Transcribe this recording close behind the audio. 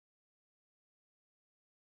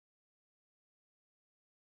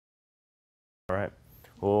All right.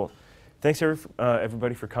 Well, thanks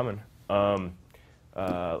everybody for coming. I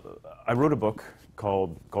wrote a book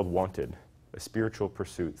called Wanted, A Spiritual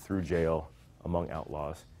Pursuit Through Jail, Among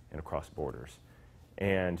Outlaws, and Across Borders.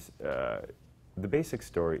 And the basic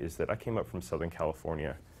story is that I came up from Southern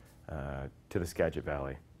California to the Skagit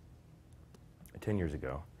Valley 10 years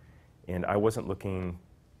ago, and I wasn't looking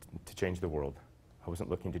to change the world. I wasn't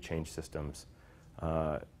looking to change systems.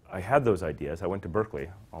 I had those ideas. I went to Berkeley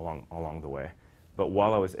along the way. But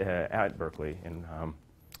while I was at Berkeley and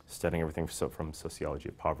studying everything from sociology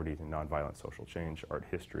of poverty to nonviolent social change, art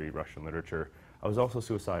history, Russian literature, I was also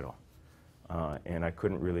suicidal. And I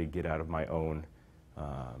couldn't really get out of my own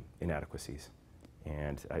inadequacies.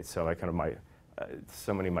 And so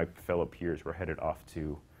many of my fellow peers were headed off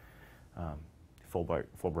to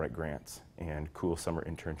Fulbright grants and cool summer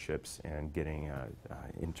internships and getting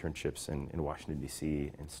internships in Washington,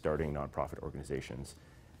 D.C. and starting nonprofit organizations.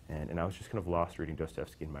 And I was just kind of lost reading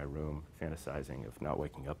Dostoevsky in my room, fantasizing of not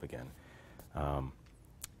waking up again,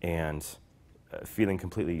 and feeling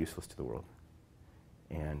completely useless to the world.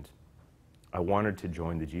 And I wanted to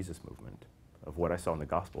join the Jesus movement of what I saw in the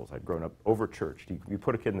Gospels. I'd grown up over-churched. You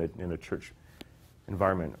put a kid in a church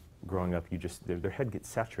environment growing up, their head gets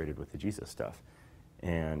saturated with the Jesus stuff.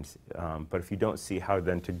 And, but if you don't see how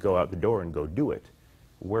then to go out the door and go do it,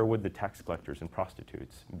 where would the tax collectors and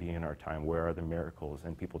prostitutes be in our time? Where are the miracles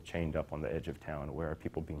and people chained up on the edge of town? Where are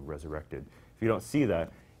people being resurrected? If you don't see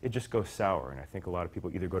that, it just goes sour. And I think a lot of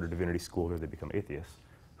people either go to Divinity school or they become atheists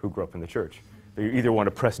who grew up in the church. They either want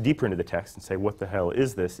to press deeper into the text and say, what the hell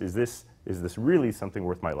is this? Is this really something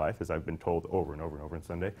worth my life, as I've been told over and over and over on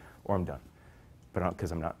Sunday, or I'm done. But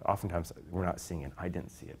because oftentimes we're not seeing it. I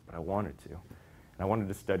didn't see it, but I wanted to. And I wanted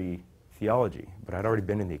to study theology, but I'd already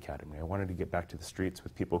been in the academy. I wanted to get back to the streets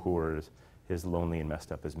with people who were as lonely and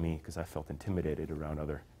messed up as me, because I felt intimidated around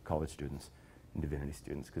other college students and Divinity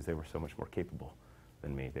students, because they were so much more capable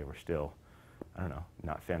than me. They were still, I don't know,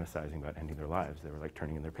 not fantasizing about ending their lives. They were like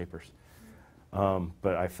turning in their papers.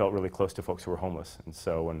 But I felt really close to folks who were homeless, and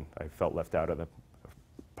so when I felt left out of the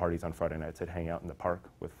parties on Friday nights, I'd hang out in the park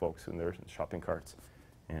with folks in their shopping carts,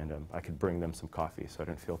 and I could bring them some coffee, so I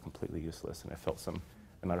didn't feel completely useless, and I felt some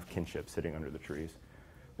amount of kinship sitting under the trees.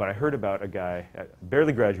 But I heard about a guy,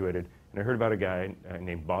 barely graduated, and I heard about a guy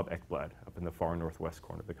named Bob Ekblad up in the far northwest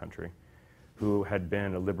corner of the country, who had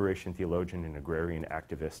been a liberation theologian and agrarian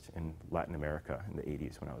activist in Latin America in the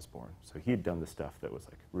 80s when I was born. So he had done the stuff that was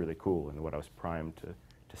like really cool and what I was primed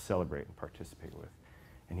to celebrate and participate with.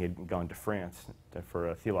 And he had gone to France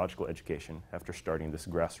for a theological education after starting this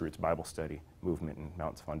grassroots Bible study movement in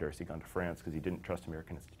Mountains Fonders. He'd gone to France because he didn't trust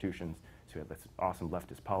American institutions, so he had this awesome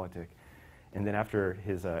leftist politic. And then after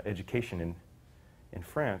his education in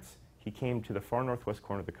France, he came to the far northwest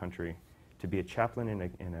corner of the country to be a chaplain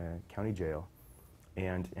in a county jail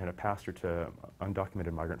and a pastor to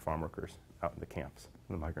undocumented migrant farm workers out in the camps,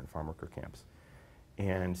 the migrant farm worker camps.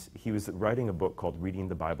 And he was writing a book called Reading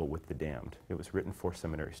the Bible with the Damned. It was written for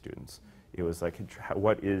seminary students. It was like,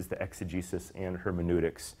 what is the exegesis and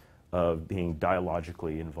hermeneutics of being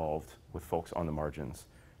dialogically involved with folks on the margins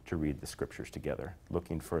to read the scriptures together,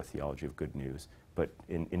 looking for a theology of good news, but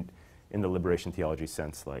in the liberation theology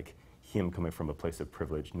sense, like him coming from a place of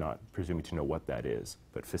privilege, not presuming to know what that is,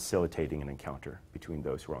 but facilitating an encounter between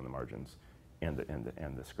those who are on the margins and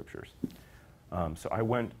the scriptures. So I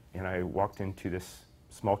went and I walked into this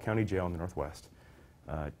small county jail in the Northwest.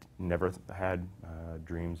 Never had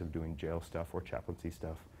dreams of doing jail stuff or chaplaincy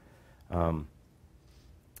stuff.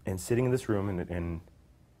 And sitting in this room in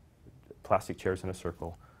plastic chairs in a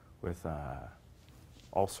circle with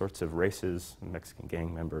all sorts of races, Mexican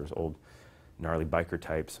gang members, old gnarly biker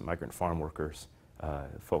types, migrant farm workers,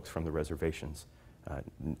 folks from the reservations,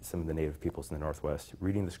 some of the native peoples in the Northwest,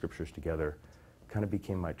 reading the scriptures together kind of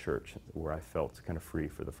became my church, where I felt kind of free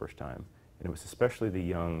for the first time. And it was especially the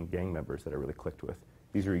young gang members that I really clicked with.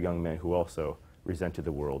 These were young men who also resented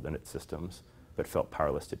the world and its systems, but felt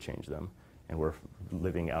powerless to change them, and were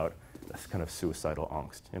living out this kind of suicidal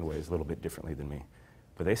angst in ways a little bit differently than me.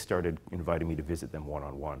 But they started inviting me to visit them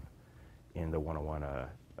one-on-one in the one-on-one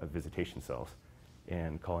visitation cells,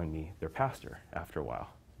 and calling me their pastor after a while.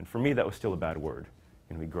 And for me, that was still a bad word.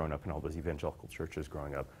 And we'd grown up in all those evangelical churches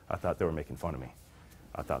growing up. I thought they were making fun of me.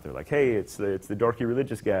 I thought they were like, hey, it's the dorky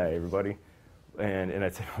religious guy, everybody. And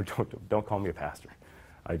I'd say, oh, don't call me a pastor.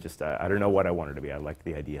 I don't know what I wanted to be. I liked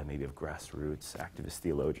the idea maybe of grassroots, activist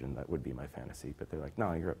theologian. That would be my fantasy. But they're like,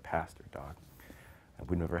 no, you're a pastor, dog. And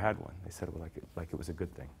we never had one. They said it like it was a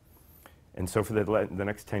good thing. And so for the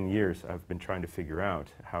next 10 years, I've been trying to figure out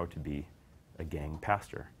how to be a gang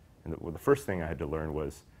pastor. And the first thing I had to learn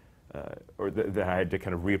was that I had to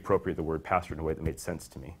kind of reappropriate the word pastor in a way that made sense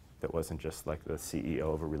to me. That wasn't just like the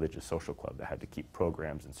CEO of a religious social club that had to keep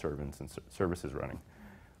programs and servants and services running.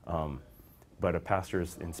 But a pastor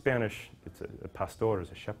is, in Spanish, a pastor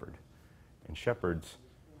is a shepherd. And shepherds,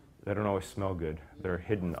 they don't always smell good. They're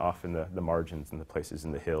hidden off in the margins and the places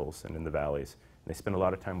in the hills and in the valleys. And they spend a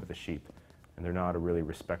lot of time with the sheep, and they're not a really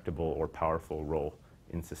respectable or powerful role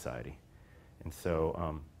in society. And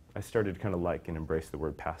so I started to kind of like and embrace the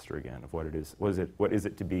word pastor again, of what it is. What is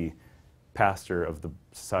it to be pastor of the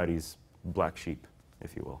society's black sheep,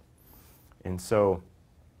 if you will. And so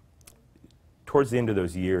towards the end of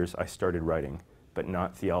those years, I started writing, but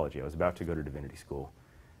not theology. I was about to go to Divinity school.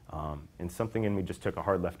 And something in me just took a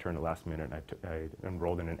hard left turn at the last minute, and I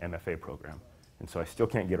enrolled in an MFA program. And so I still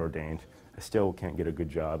can't get ordained. I still can't get a good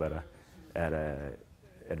job at a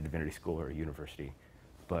Divinity school or a university.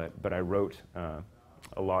 But I wrote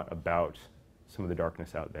a lot about some of the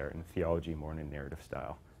darkness out there in theology, more in a narrative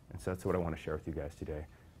style. And so that's what I want to share with you guys today.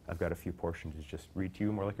 I've got a few portions to just read to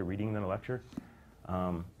you, more like a reading than a lecture.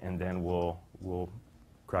 And then we'll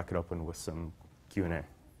crack it open with some Q&A.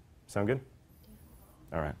 Sound good?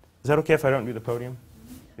 All right. Is that okay if I don't do the podium?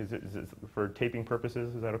 Is it for taping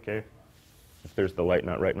purposes? Is that okay? If there's the light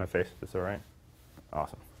not right in my face, that's all right?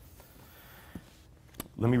 Awesome.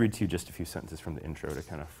 Let me read to you just a few sentences from the intro to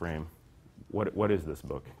kind of frame what is this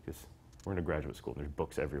book? Because we're in a graduate school and there's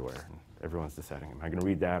books everywhere, and everyone's deciding, am I going to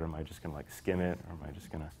read that, or am I just going to like skim it, or am I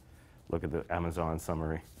just going to look at the Amazon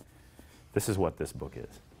summary? This is what this book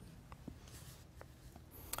is.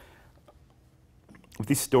 With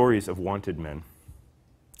these stories of wanted men,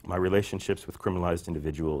 my relationships with criminalized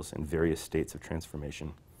individuals in various states of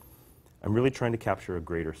transformation, I'm really trying to capture a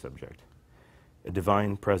greater subject, a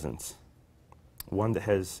divine presence, one that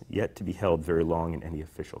has yet to be held very long in any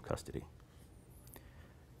official custody.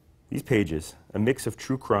 These pages, a mix of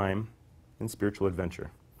true crime and spiritual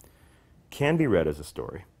adventure, can be read as a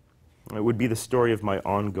story. It would be the story of my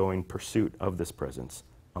ongoing pursuit of this presence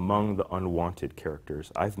among the unwanted characters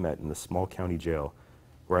I've met in the small county jail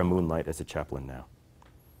where I moonlight as a chaplain now.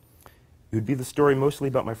 It would be the story mostly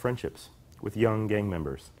about my friendships with young gang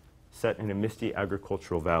members set in a misty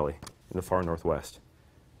agricultural valley in the far northwest,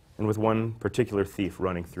 and with one particular thief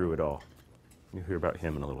running through it all. You'll hear about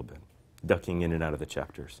him in a little bit, ducking in and out of the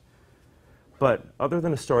chapters. But other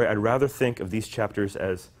than a story, I'd rather think of these chapters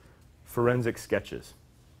as forensic sketches,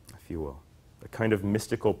 if you will, a kind of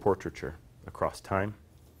mystical portraiture across time,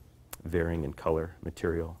 varying in color,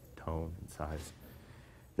 material, tone, and size.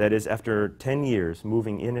 That is, after 10 years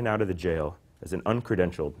moving in and out of the jail as an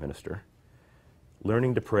uncredentialed minister,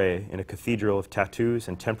 learning to pray in a cathedral of tattoos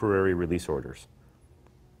and temporary release orders.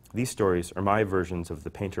 These stories are my versions of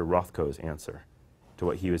the painter Rothko's answer to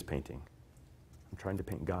what he was painting. I'm trying to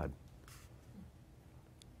paint God.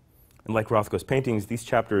 And like Rothko's paintings, these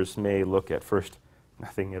chapters may look at first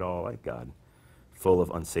nothing at all like God, full of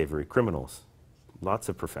unsavory criminals, lots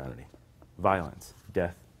of profanity, violence,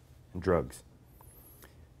 death, and drugs.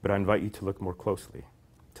 But I invite you to look more closely,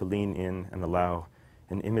 to lean in and allow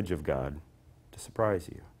an image of God to surprise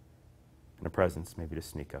you, and a presence maybe to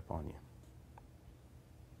sneak up on you.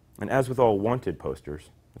 And as with all wanted posters,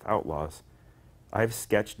 with outlaws, I've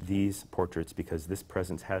sketched these portraits because this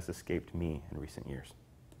presence has escaped me in recent years.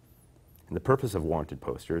 And the purpose of wanted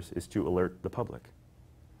posters is to alert the public.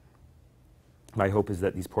 My hope is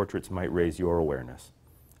that these portraits might raise your awareness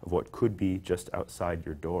of what could be just outside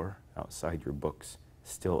your door, outside your books,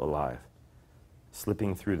 still alive,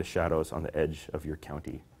 slipping through the shadows on the edge of your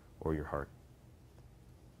county or your heart.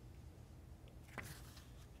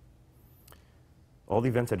 All the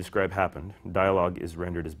events I describe happened. Dialogue is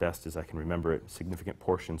rendered as best as I can remember it, significant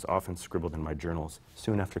portions often scribbled in my journals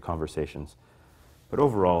soon after conversations. But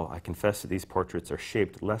overall, I confess that these portraits are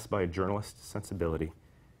shaped less by a journalist's sensibility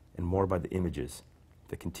and more by the images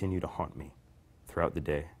that continue to haunt me throughout the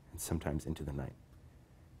day and sometimes into the night.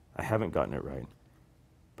 I haven't gotten it right,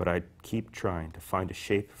 but I keep trying to find a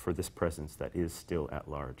shape for this presence that is still at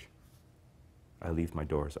large. I leave my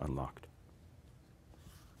doors unlocked.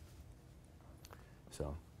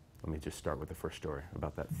 So let me just start with the first story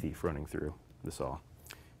about that thief running through this all.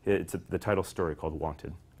 It's the title story called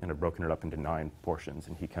Wanted, and I've broken it up into 9 portions,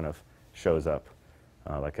 and he kind of shows up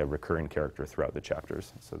like a recurring character throughout the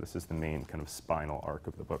chapters. So this is the main kind of spinal arc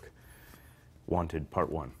of the book. Wanted, Part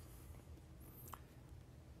 1.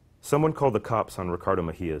 Someone called the cops on Ricardo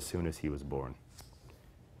Mejia as soon as he was born.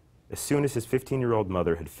 As soon as his 15-year-old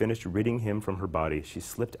mother had finished ridding him from her body, she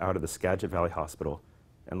slipped out of the Skagit Valley Hospital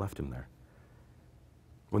and left him there.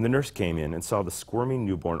 When the nurse came in and saw the squirming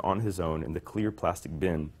newborn on his own in the clear plastic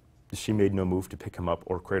bin, she made no move to pick him up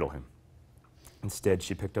or cradle him. Instead,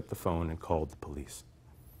 she picked up the phone and called the police.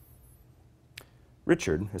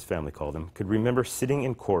 Richard, his family called him, could remember sitting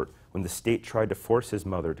in court when the state tried to force his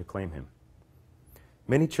mother to claim him.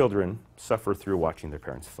 Many children suffer through watching their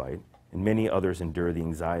parents fight, and many others endure the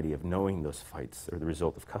anxiety of knowing those fights are the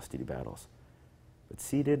result of custody battles. But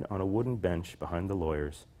seated on a wooden bench behind the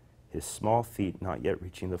lawyers, his small feet not yet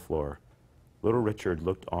reaching the floor, little Richard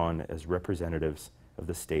looked on as representatives of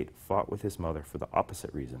the state fought with his mother for the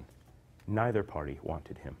opposite reason. Neither party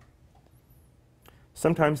wanted him.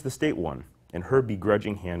 Sometimes the state won, and her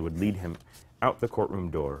begrudging hand would lead him out the courtroom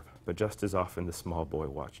door, but just as often the small boy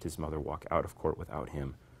watched his mother walk out of court without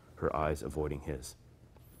him, her eyes avoiding his.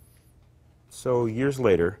 So years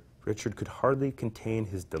later, Richard could hardly contain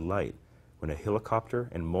his delight when a helicopter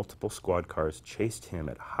and multiple squad cars chased him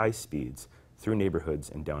at high speeds through neighborhoods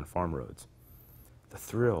and down farm roads. The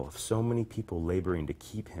thrill of so many people laboring to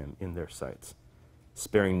keep him in their sights,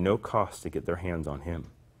 sparing no cost to get their hands on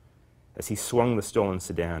him. As he swung the stolen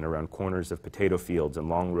sedan around corners of potato fields and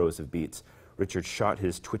long rows of beets, Richard shot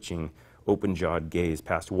his twitching, open-jawed gaze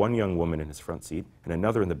past one young woman in his front seat and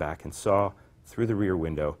another in the back and saw, through the rear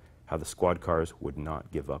window, how the squad cars would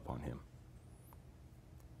not give up on him.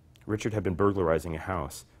 Richard had been burglarizing a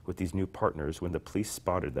house with these new partners when the police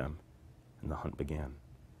spotted them, and the hunt began.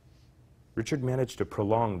 Richard managed to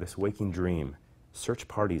prolong this waking dream, search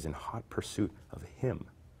parties in hot pursuit of him,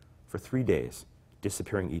 for 3 days,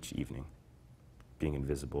 disappearing each evening. Being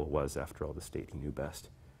invisible was, after all, the state he knew best.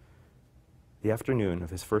 The afternoon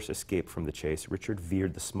of his first escape from the chase, Richard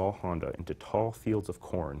veered the small Honda into tall fields of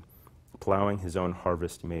corn, plowing his own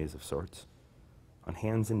harvest maze of sorts. On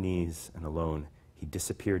hands and knees and alone, he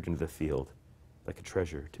disappeared into the field like a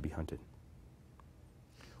treasure to be hunted.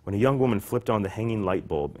 When a young woman flipped on the hanging light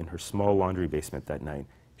bulb in her small laundry basement that night,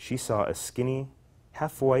 she saw a skinny,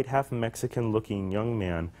 half-white, half-Mexican-looking young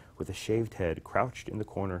man with a shaved head crouched in the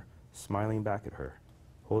corner, smiling back at her,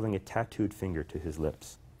 holding a tattooed finger to his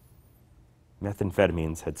lips.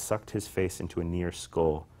 Methamphetamines had sucked his face into a near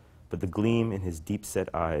skull, but the gleam in his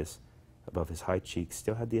deep-set eyes above his high cheeks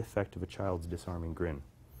still had the effect of a child's disarming grin.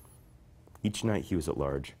 Each night he was at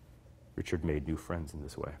large, Richard made new friends in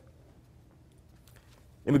this way.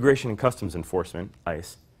 Immigration and Customs Enforcement,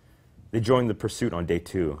 ICE, they joined the pursuit on day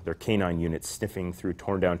 2, their canine units sniffing through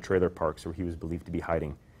torn-down trailer parks where he was believed to be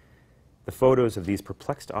hiding. The photos of these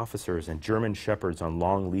perplexed officers and German shepherds on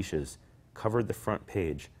long leashes covered the front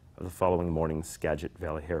page of the following morning's Skagit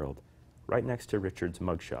Valley Herald, right next to Richard's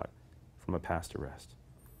mugshot from a past arrest.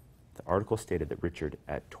 The article stated that Richard,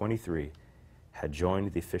 at 23, had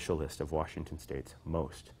joined the official list of Washington State's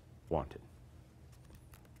most wanted.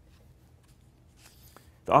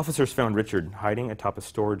 The officers found Richard hiding atop a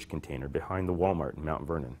storage container behind the Walmart in Mount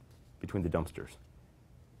Vernon, between the dumpsters.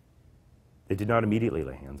 They did not immediately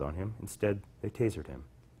lay hands on him. Instead, they tasered him.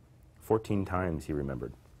 14 times, he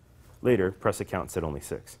remembered. Later, press accounts said only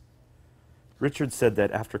 6. Richard said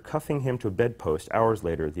that after cuffing him to a bedpost hours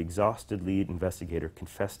later, the exhausted lead investigator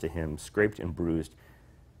confessed to him, scraped and bruised,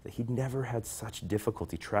 that he'd never had such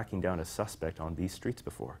difficulty tracking down a suspect on these streets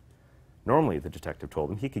before. Normally, the detective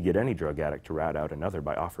told him, he could get any drug addict to rat out another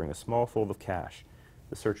by offering a small fold of cash.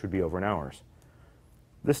 The search would be over in hours.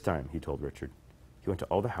 This time, he told Richard, he went to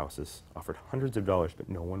all the houses, offered hundreds of dollars, but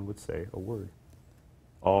no one would say a word.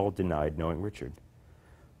 All denied knowing Richard.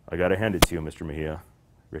 "I gotta hand it to you, Mr. Mejia,"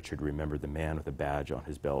 Richard remembered the man with a badge on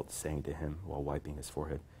his belt saying to him while wiping his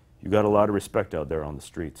forehead. "You got a lot of respect out there on the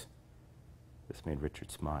streets." This made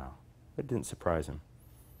Richard smile. It didn't surprise him.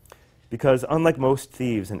 Because unlike most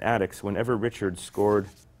thieves and addicts, whenever Richard scored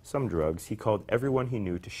some drugs, he called everyone he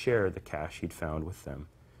knew to share the cash he'd found with them.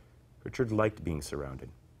 Richard liked being surrounded.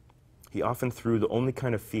 He often threw the only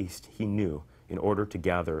kind of feast he knew in order to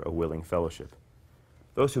gather a willing fellowship.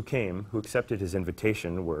 Those who came, who accepted his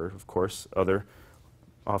invitation, were, of course, other,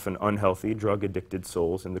 often unhealthy, drug-addicted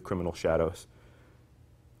souls in the criminal shadows.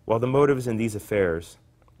 While the motives in these affairs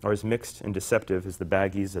are as mixed and deceptive as the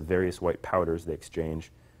baggies of various white powders they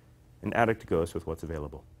exchange, an addict goes with what's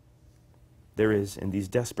available. There is, in these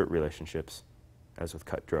desperate relationships, as with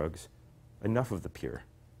cut drugs, enough of the pure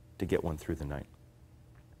to get one through the night.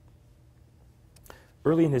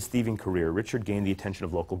 Early in his thieving career, Richard gained the attention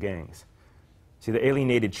of local gangs. See, the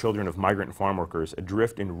alienated children of migrant farm workers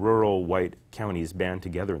adrift in rural white counties band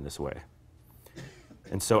together in this way.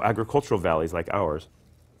 And so agricultural valleys like ours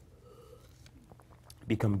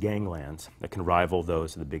become ganglands that can rival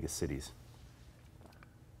those of the biggest cities.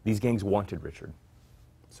 These gangs wanted Richard,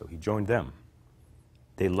 so he joined them.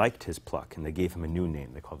 They liked his pluck, and they gave him a new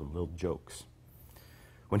name. They called him Lil Jokes.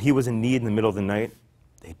 When he was in need in the middle of the night,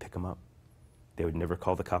 they'd pick him up. They would never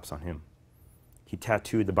call the cops on him. He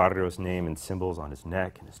tattooed the barrio's name and symbols on his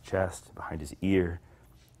neck and his chest, behind his ear,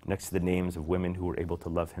 next to the names of women who were able to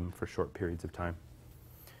love him for short periods of time.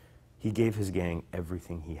 He gave his gang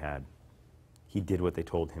everything he had. He did what they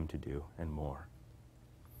told him to do, and more.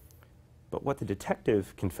 But what the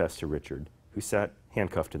detective confessed to Richard, who sat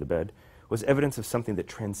handcuffed to the bed, was evidence of something that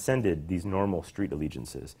transcended these normal street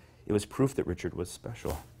allegiances. It was proof that Richard was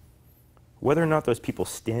special. Whether or not those people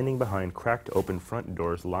standing behind cracked open front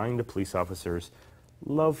doors, lying to police officers,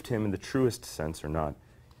 loved him in the truest sense or not,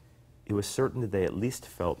 it was certain that they at least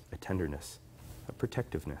felt a tenderness, a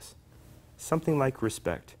protectiveness, something like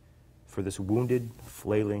respect for this wounded,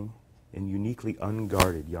 flailing, and uniquely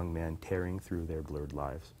unguarded young man tearing through their blurred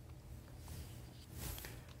lives.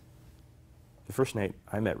 The first night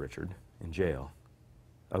I met Richard in jail,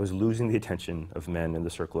 I was losing the attention of men in the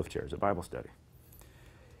circle of chairs at Bible study.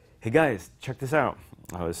 Hey guys, check this out.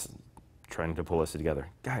 I was trying to pull us together.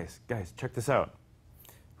 Guys, check this out.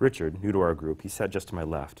 Richard, new to our group, he sat just to my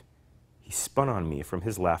left. He spun on me from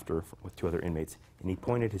his laughter with two other inmates, and he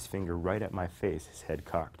pointed his finger right at my face, his head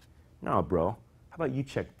cocked. "No, bro, how about you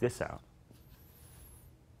check this out?"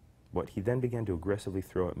 What he then began to aggressively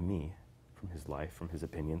throw at me from his life, from his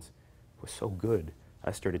opinions, was so good,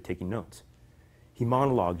 I started taking notes. He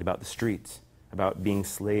monologued about the streets, about being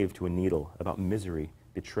slave to a needle, about misery,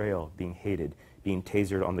 betrayal, being hated, being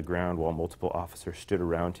tasered on the ground while multiple officers stood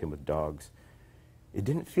around him with dogs. It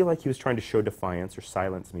didn't feel like he was trying to show defiance or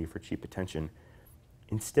silence me for cheap attention.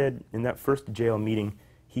 Instead, in that first jail meeting,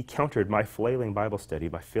 he countered my flailing Bible study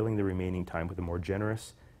by filling the remaining time with a more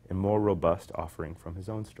generous and more robust offering from his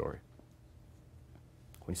own story.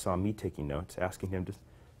 When he saw me taking notes, asking him to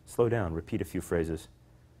slow down, repeat a few phrases,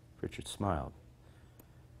 Richard smiled.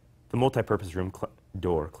 The multi-purpose room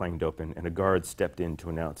door clanged open, and a guard stepped in to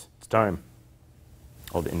announce, "It's time."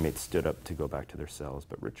 All the inmates stood up to go back to their cells,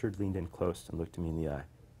 but Richard leaned in close and looked me in the eye.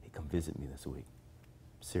 "Hey, come visit me this week.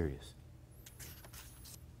 I'm serious."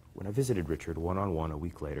 When I visited Richard one-on-one a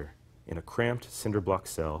week later, in a cramped cinder block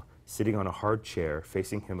cell, sitting on a hard chair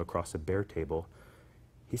facing him across a bare table,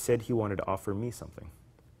 he said he wanted to offer me something.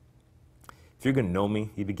 "If you're going to know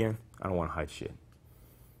me," he began, "I don't want to hide shit."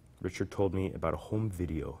 Richard told me about a home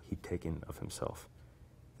video he'd taken of himself.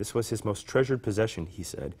 This was his most treasured possession, he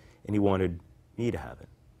said, and he wanted me to have it.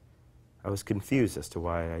 I was confused as to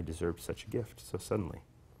why I deserved such a gift so suddenly.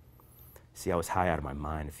 "See, I was high out of my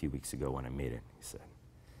mind a few weeks ago when I made it," he said.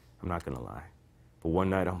 "I'm not going to lie. But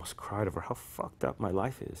one night I almost cried over how fucked up my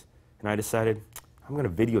life is. And I decided, I'm going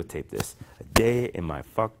to videotape this, a day in my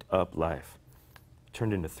fucked up life." It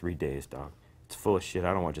turned into 3 days, dog. It's full of shit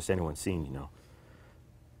I don't want just anyone seeing, you know.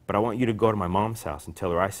 But I want you to go to my mom's house and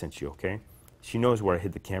tell her I sent you, okay? She knows where I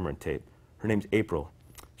hid the camera and tape. Her name's April.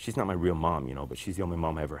 She's not my real mom, you know, but she's the only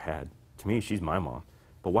mom I ever had. To me, she's my mom.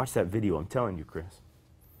 But watch that video, I'm telling you, Chris.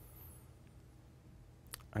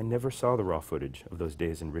 I never saw the raw footage of those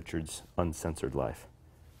days in Richard's uncensored life.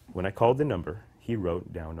 When I called the number, he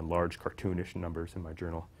wrote down in large cartoonish numbers in my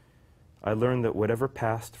journal. I learned that whatever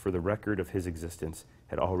passed for the record of his existence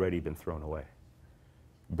had already been thrown away,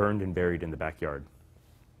 burned and buried in the backyard.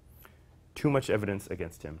 Too much evidence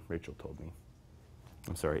against him, April told me.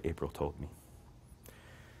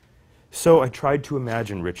 So I tried to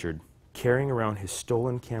imagine Richard carrying around his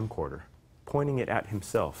stolen camcorder, pointing it at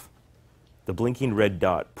himself, the blinking red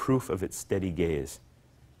dot, proof of its steady gaze,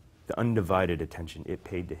 the undivided attention it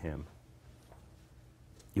paid to him.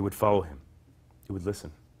 It would follow him. It would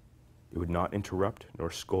listen. It would not interrupt,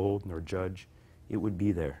 nor scold, nor judge. It would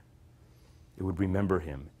be there. It would remember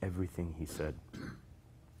him, everything he said.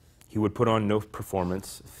 He would put on no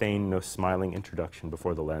performance, feign no smiling introduction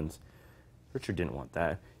before the lens. Richard didn't want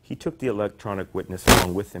that. He took the electronic witness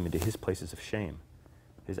along with him into his places of shame,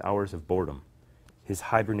 his hours of boredom, his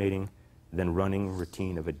hibernating, then running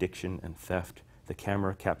routine of addiction and theft, the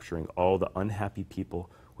camera capturing all the unhappy people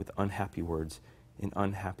with unhappy words in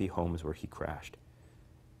unhappy homes where he crashed.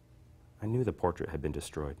 I knew the portrait had been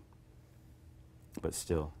destroyed, but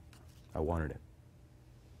still, I wanted it.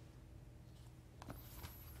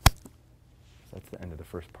 That's the end of the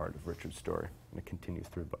first part of Richard's story, and it continues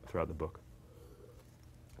throughout the book.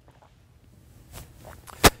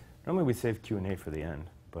 Normally we save Q&A for the end,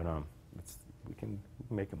 but we can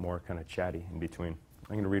make it more kind of chatty in between.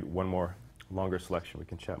 I'm going to read one more longer selection. We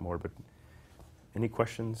can chat more, but any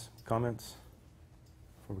questions, comments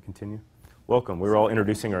before we continue? Welcome. We're all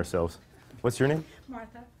introducing ourselves. What's your name?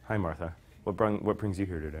 Martha. Hi, Martha. What brings you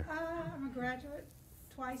here today? I'm a graduate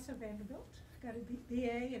twice of Vanderbilt. Got a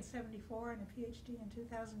BA in '74 and a PhD in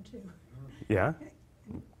 2002. Yeah?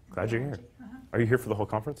 Glad you're here. Are you here for the whole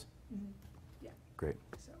conference? Yeah. Great.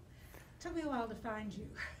 So it took me a while to find you,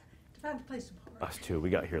 to found a place to park. Us too. We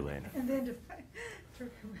got here late. And then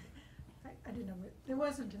I didn't know, there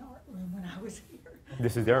wasn't an art room when I was here.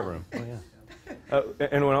 This is the art room. Oh, yeah.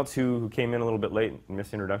 Anyone else who came in a little bit late and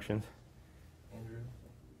missed introductions? Andrew.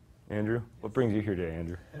 Andrew? What brings you here today,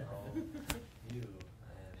 Andrew? You and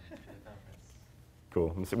the conference.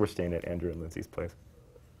 Cool. We're staying at Andrew and Lindsay's place.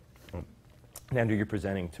 And Andrew, you're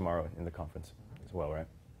presenting tomorrow in the conference as well, right?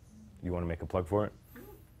 You want to make a plug for it?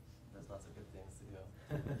 There's lots of good things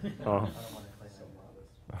to do. Oh. I don't want to claim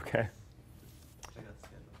it. Okay. Check out the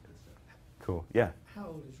schedule. Good stuff. Cool. Yeah. How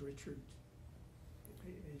old is Richard,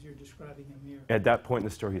 as you're describing him here? At that point in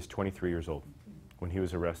the story, he's 23 years old when he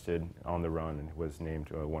was arrested on the run and was named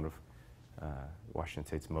one of Washington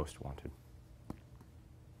State's most wanted.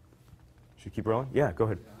 Should we keep rolling? Yeah, go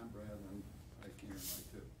ahead. Yeah, I'm Brad, and I came here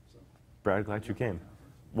tonight too. So. Brad, glad you came.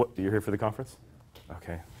 What, you're here for the conference?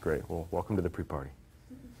 Okay, great. Well, welcome to the pre-party.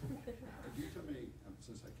 Could you tell me,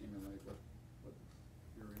 since I came in late, what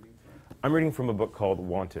you're reading from? I'm reading from a book called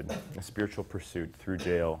Wanted, A Spiritual Pursuit Through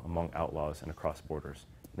Jail Among Outlaws and Across Borders.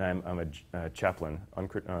 And I'm a chaplain,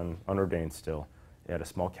 unordained still, at a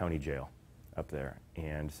small county jail up there.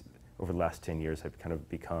 And over the last 10 years, I've kind of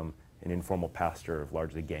become an informal pastor of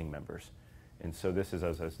largely gang members. And so this is,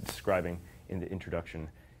 as I was describing in the introduction,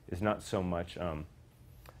 is not so much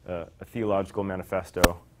a theological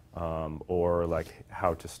manifesto or like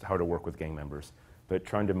how to work with gang members, but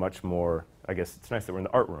trying to much more, I guess it's nice that we're in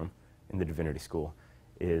the art room in the Divinity School,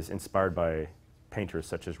 is inspired by painters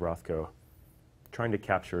such as Rothko, trying to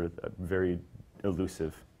capture a very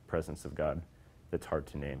elusive presence of God that's hard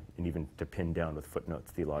to name and even to pin down with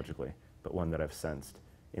footnotes theologically, but one that I've sensed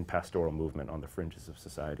in pastoral movement on the fringes of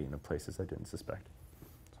society and in places I didn't suspect.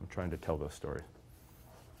 So I'm trying to tell those stories.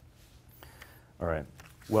 All right.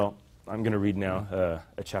 Well, I'm going to read now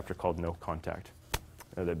a chapter called No Contact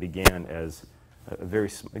that began as a very...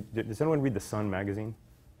 Does anyone read The Sun magazine?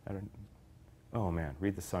 Oh, man,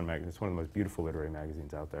 read The Sun magazine. It's one of the most beautiful literary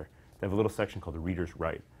magazines out there. They have a little section called The Reader's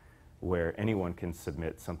Right, where anyone can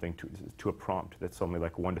submit something to a prompt that's only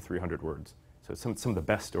like 100 to 300 words. So some of the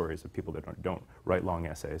best stories of people that don't write long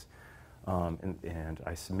essays. And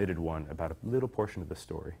I submitted one about a little portion of the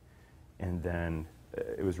story. And then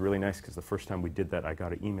it was really nice because the first time we did that, I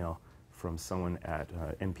got an email from someone at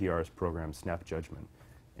NPR's program Snap Judgment,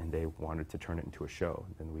 and they wanted to turn it into a show.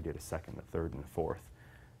 And then we did a second, a third, and a fourth.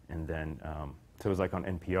 And then, so it was like on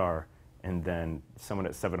NPR, and then someone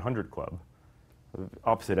at 700 Club,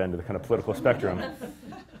 opposite end of the kind of political spectrum,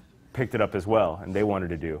 picked it up as well, and they wanted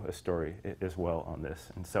to do a story as well on this.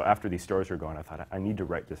 And so after these stories were gone, I thought, I need to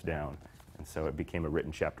write this down. And so it became a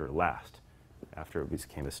written chapter last, after it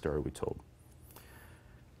became a story we told.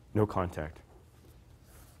 No Contact.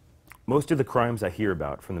 Most of the crimes I hear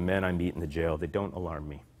about from the men I meet in the jail, they don't alarm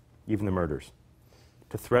me, even the murders.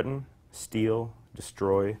 To threaten, steal,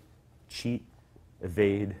 destroy, cheat,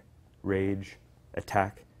 evade, rage,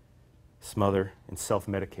 attack, smother, and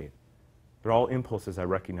self-medicate. They're all impulses I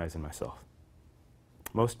recognize in myself.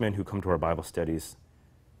 Most men who come to our Bible studies,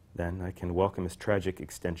 then, I can welcome as tragic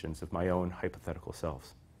extensions of my own hypothetical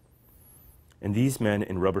selves. And these men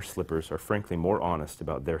in rubber slippers are frankly more honest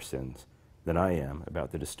about their sins than I am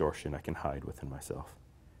about the distortion I can hide within myself.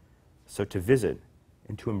 So to visit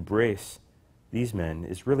and to embrace these men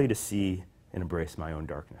is really to see and embrace my own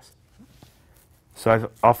darkness. So I've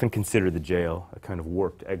often considered the jail a kind of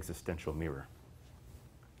warped existential mirror.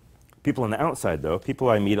 People on the outside, though, people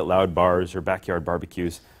I meet at loud bars or backyard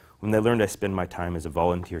barbecues, when they learned I spend my time as a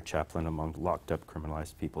volunteer chaplain among locked-up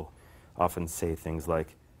criminalized people, often say things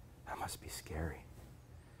like, "That must be scary."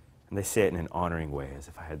 And they say it in an honoring way, as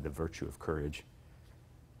if I had the virtue of courage.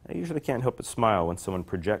 I usually can't help but smile when someone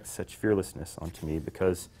projects such fearlessness onto me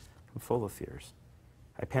because I'm full of fears.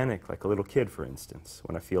 I panic like a little kid, for instance,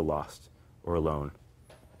 when I feel lost or alone,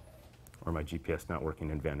 or my GPS not working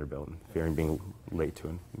in Vanderbilt and fearing being late to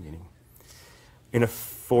a meeting. In a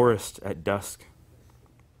forest at dusk,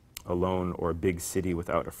 alone, or a big city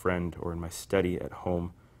without a friend, or in my study at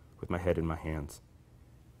home with my head in my hands.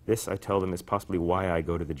 This, I tell them, is possibly why I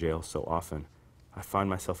go to the jail so often. I find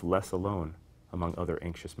myself less alone among other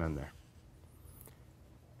anxious men there.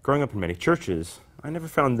 Growing up in many churches, I never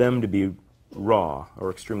found them to be raw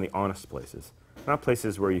or extremely honest places, not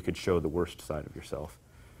places where you could show the worst side of yourself.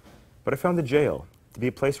 But I found the jail to be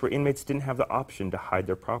a place where inmates didn't have the option to hide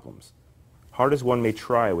their problems. Hard as one may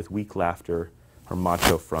try with weak laughter or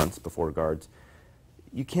macho fronts before guards,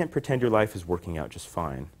 you can't pretend your life is working out just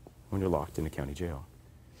fine when you're locked in a county jail.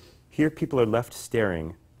 Here, people are left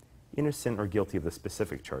staring, innocent or guilty of the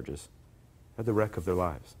specific charges, at the wreck of their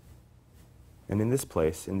lives. And in this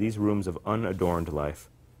place, in these rooms of unadorned life,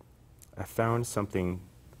 I found something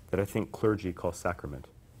that I think clergy call sacrament,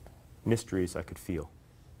 mysteries I could feel.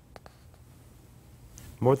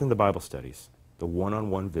 More than the Bible studies, the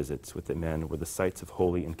one-on-one visits with the men were the sites of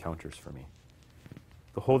holy encounters for me.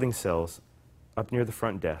 The holding cells, up near the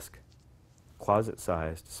front desk,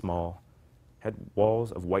 closet-sized, small, had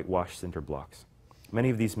walls of whitewashed cinder blocks. Many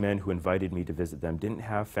of these men who invited me to visit them didn't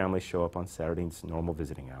have families show up on Saturday's normal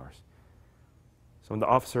visiting hours. So when the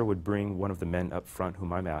officer would bring one of the men up front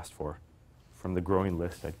whom I'm asked for, from the growing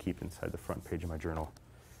list I'd keep inside the front page of my journal,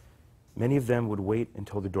 many of them would wait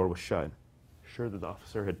until the door was shut, sure that the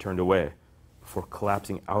officer had turned away, before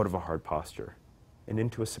collapsing out of a hard posture and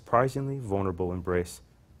into a surprisingly vulnerable embrace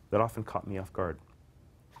that often caught me off guard.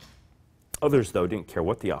 Others, though, didn't care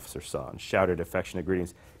what the officer saw and shouted affectionate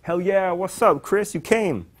greetings. "Hell yeah, what's up, Chris, you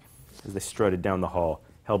came!" as they strutted down the hall,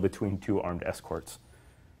 held between two armed escorts.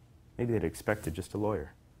 Maybe they'd expected just a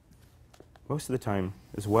lawyer. Most of the time,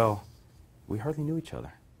 as well, we hardly knew each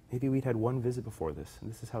other. Maybe we'd had one visit before this, and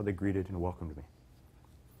this is how they greeted and welcomed me.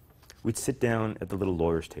 We'd sit down at the little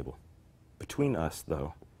lawyer's table. Between us,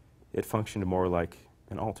 though, it functioned more like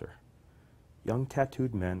an altar. Young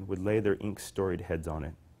tattooed men would lay their ink-storied heads on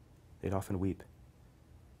it. They'd often weep.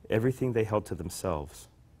 Everything they held to themselves,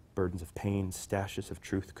 burdens of pain, stashes of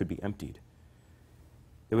truth, could be emptied.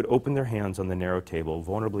 They would open their hands on the narrow table,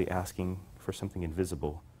 vulnerably asking for something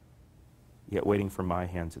invisible, yet waiting for my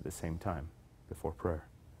hands at the same time, before prayer.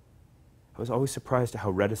 I was always surprised at how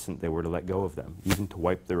reticent they were to let go of them, even to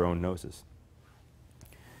wipe their own noses.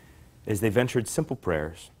 As they ventured simple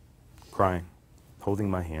prayers, crying, holding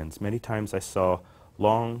my hands, many times I saw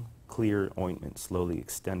long, clear ointment slowly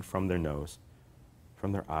extend from their nose,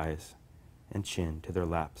 from their eyes and chin to their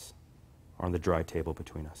laps, or on the dry table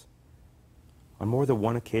between us. On more than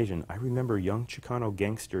one occasion, I remember young Chicano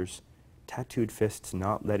gangsters' tattooed fists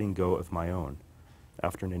not letting go of my own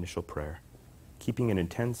after an initial prayer, keeping an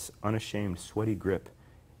intense, unashamed, sweaty grip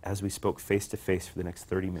as we spoke face to face for the next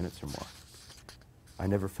 30 minutes or more. I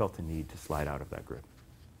never felt the need to slide out of that grip.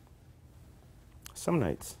 Some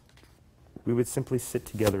nights, we would simply sit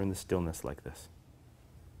together in the stillness like this.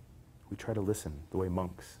 We try to listen the way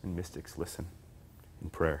monks and mystics listen in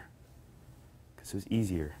prayer, because it was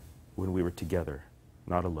easier when we were together,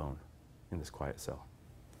 not alone, in this quiet cell.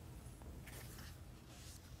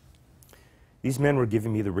 These men were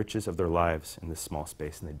giving me the riches of their lives in this small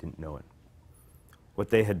space, and they didn't know it. What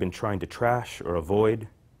they had been trying to trash or avoid,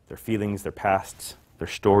 their feelings, their pasts, their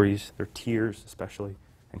stories, their tears especially,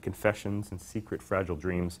 and confessions and secret fragile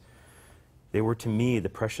dreams, they were to me the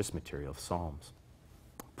precious material of psalms,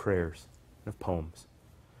 prayers, and of poems.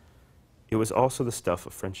 It was also the stuff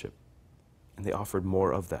of friendship, and they offered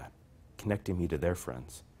more of that, connecting me to their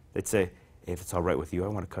friends. They'd say, "Hey, if it's all right with you, I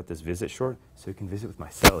want to cut this visit short so you can visit with my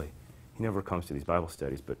cellie. He never comes to these Bible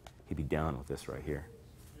studies, but he'd be down with this right here."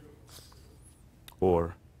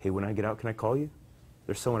 Or, "Hey, when I get out, can I call you?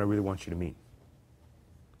 There's someone I really want you to meet."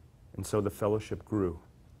 And so the fellowship grew,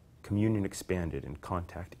 communion expanded, and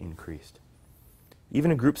contact increased.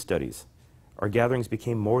 Even in group studies, our gatherings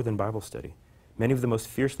became more than Bible study. Many of the most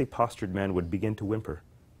fiercely postured men would begin to whimper,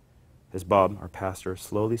 as Bob, our pastor,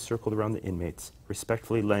 slowly circled around the inmates,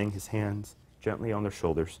 respectfully laying his hands gently on their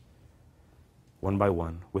shoulders, one by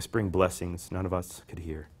one, whispering blessings none of us could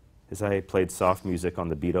hear, as I played soft music on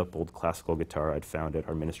the beat-up old classical guitar I'd found at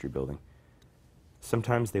our ministry building.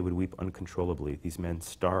 Sometimes they would weep uncontrollably, these men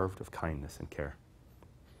starved of kindness and care.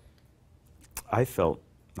 I felt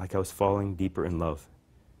like I was falling deeper in love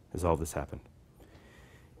as all this happened.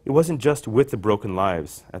 It wasn't just with the broken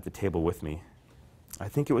lives at the table with me. I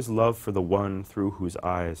think it was love for the one through whose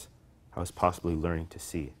eyes I was possibly learning to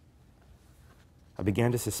see. I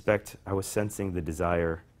began to suspect I was sensing the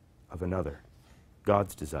desire of another,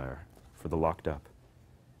 God's desire for the locked up.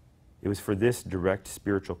 It was for this direct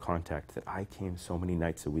spiritual contact that I came so many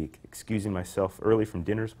nights a week, excusing myself early from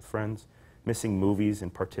dinners with friends, missing movies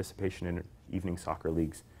and participation in evening soccer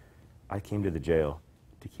leagues. I came to the jail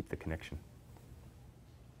to keep the connection.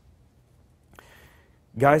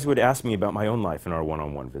 Guys would ask me about my own life in our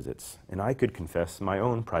one-on-one visits, and I could confess my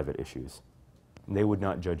own private issues, and they would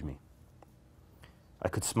not judge me. I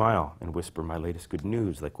could smile and whisper my latest good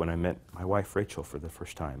news, like when I met my wife Rachel for the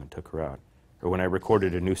first time and took her out, or when I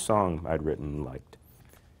recorded a new song I'd written and liked.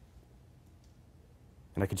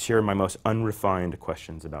 And I could share my most unrefined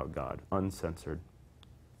questions about God, uncensored,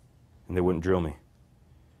 and they wouldn't drill me.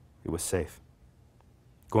 It was safe.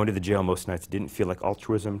 Going to the jail most nights didn't feel like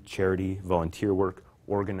altruism, charity, volunteer work,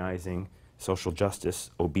 organizing, social justice,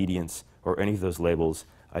 obedience, or any of those labels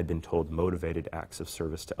I'd been told motivated acts of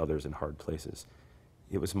service to others in hard places.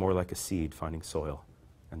 It was more like a seed finding soil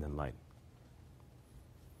and then light.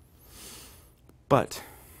 But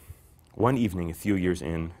One evening, a few years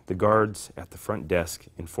in, the guards at the front desk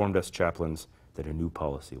informed us chaplains that a new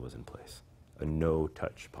policy was in place, a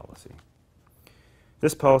no-touch policy.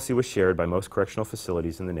 This policy was shared by most correctional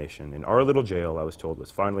facilities in the nation, and our little jail, I was told,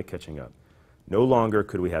 was finally catching up. No longer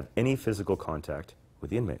could we have any physical contact with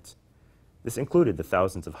the inmates. This included the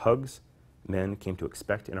thousands of hugs men came to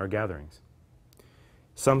expect in our gatherings.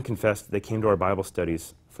 Some confessed they came to our Bible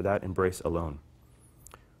studies for that embrace alone.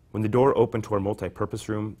 When the door opened to our multi-purpose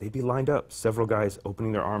room, they'd be lined up, several guys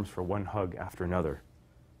opening their arms for one hug after another.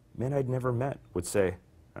 Men I'd never met would say,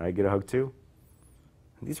 "I get a hug too?"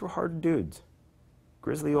 And these were hard dudes.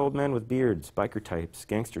 Grizzly old men with beards, biker types,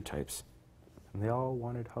 gangster types. And they all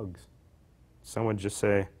wanted hugs. Some would just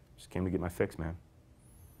say, "Just came to get my fix, man."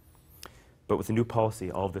 But with the new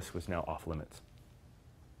policy, all of this was now off limits.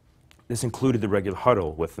 This included the regular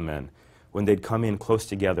huddle with the men, when they'd come in close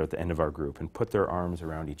together at the end of our group and put their arms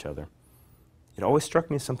around each other. It always struck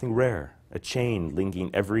me as something rare, a chain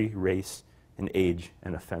linking every race and age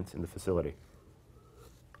and offense in the facility.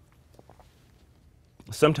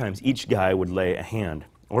 Sometimes each guy would lay a hand,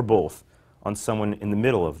 or both, on someone in the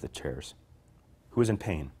middle of the chairs who was in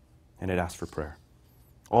pain and had asked for prayer.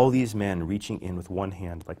 All these men reaching in with one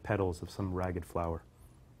hand like petals of some ragged flower.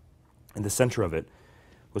 In the center of it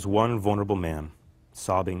was one vulnerable man,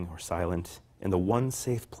 sobbing or silent, in the one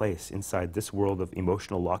safe place inside this world of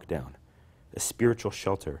emotional lockdown, a spiritual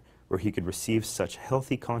shelter where he could receive such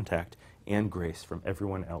healthy contact and grace from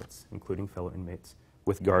everyone else, including fellow inmates,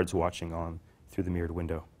 with guards watching on through the mirrored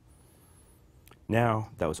window.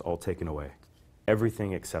 Now, that was all taken away,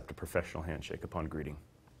 everything except a professional handshake upon greeting.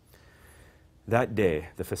 That day,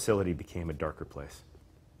 the facility became a darker place.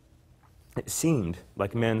 It seemed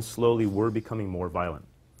like men slowly were becoming more violent.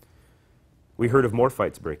 We heard of more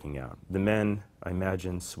fights breaking out, the men, I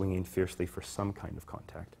imagine, swinging fiercely for some kind of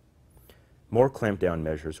contact. More clampdown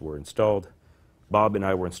measures were installed. Bob and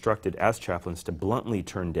I were instructed as chaplains to bluntly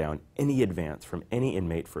turn down any advance from any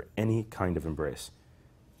inmate for any kind of embrace.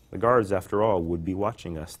 The guards, after all, would be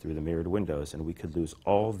watching us through the mirrored windows, and we could lose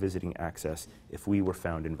all visiting access if we were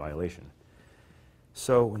found in violation.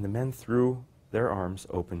 So when the men threw their arms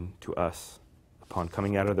open to us upon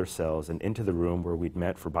coming out of their cells and into the room where we'd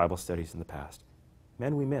met for Bible studies in the past,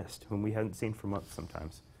 men we missed, whom we hadn't seen for months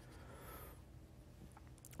sometimes,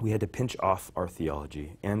 we had to pinch off our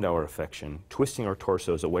theology and our affection, twisting our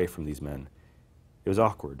torsos away from these men. It was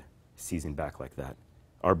awkward, seizing back like that,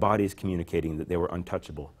 our bodies communicating that they were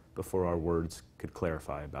untouchable before our words could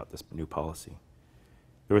clarify about this new policy.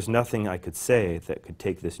 There was nothing I could say that could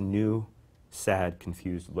take this new, sad,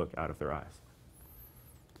 confused look out of their eyes.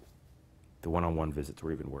 The one-on-one visits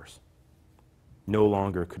were even worse. No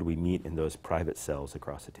longer could we meet in those private cells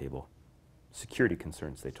across the table. Security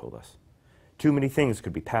concerns, they told us. Too many things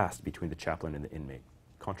could be passed between the chaplain and the inmate.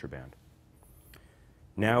 Contraband.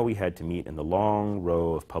 Now we had to meet in the long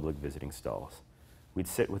row of public visiting stalls. We'd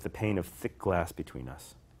sit with the pane of thick glass between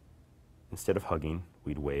us. Instead of hugging,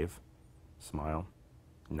 we'd wave, smile,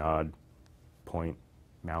 nod, point,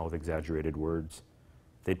 mouth exaggerated words.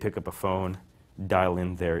 They'd pick up a phone, dial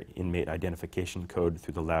in their inmate identification code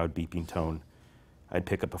through the loud beeping tone. I'd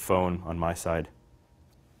pick up a phone on my side.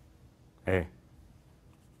 Hey.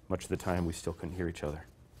 Much of the time, we still couldn't hear each other.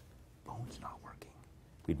 Phone's not working.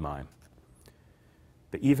 We'd mime.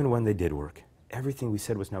 But even when they did work, everything we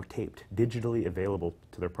said was now taped, digitally available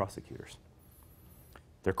to their prosecutors.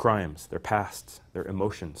 Their crimes, their pasts, their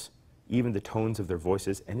emotions, even the tones of their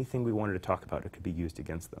voices, anything we wanted to talk about, it could be used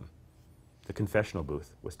against them. The confessional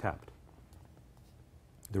booth was tapped.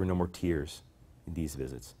 There were no more tears in these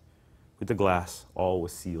visits. With the glass, all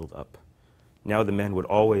was sealed up. Now the men would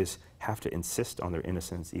always have to insist on their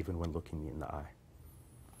innocence even when looking me in the eye.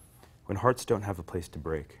 When hearts don't have a place to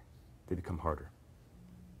break, they become harder.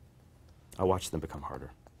 I watched them become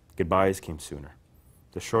harder. Goodbyes came sooner.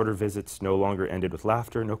 The shorter visits no longer ended with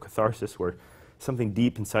laughter, no catharsis where something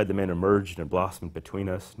deep inside the men emerged and blossomed between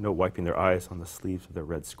us, no wiping their eyes on the sleeves of their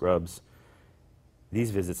red scrubs.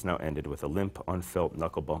 These visits now ended with a limp, unfelt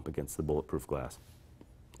knuckle bump against the bulletproof glass.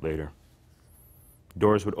 Later.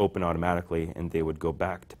 Doors would open automatically, and they would go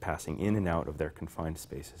back to passing in and out of their confined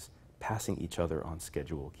spaces, passing each other on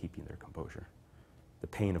schedule, keeping their composure. The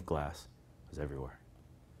pane of glass was everywhere.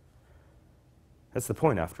 That's the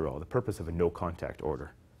point, after all, the purpose of a no-contact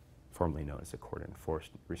order, formerly known as a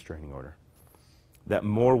court-enforced restraining order. That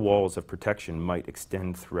more walls of protection might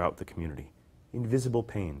extend throughout the community, invisible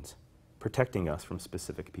panes, protecting us from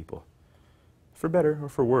specific people. For better or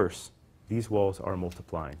for worse, these walls are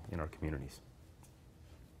multiplying in our communities.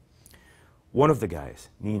 One of the guys,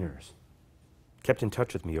 Nieners, kept in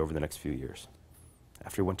touch with me over the next few years.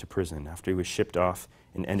 after he went to prison, after he was shipped off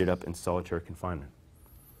and ended up in solitary confinement.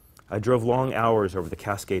 I drove long hours over the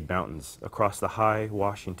Cascade Mountains, across the high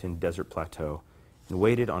Washington desert plateau, and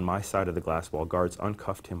waited on my side of the glass while guards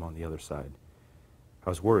uncuffed him on the other side. I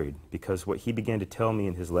was worried because what he began to tell me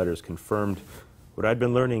in his letters confirmed what I'd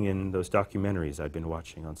been learning in those documentaries I'd been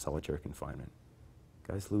watching on solitary confinement.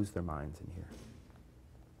 Guys lose their minds in here.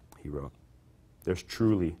 He wrote, "There's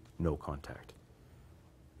truly no contact."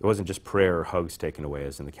 It wasn't just prayer or hugs taken away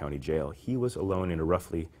as in the county jail. He was alone in a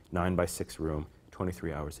roughly 9-by-6 room,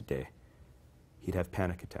 23 hours a day. He'd have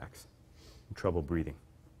panic attacks and trouble breathing.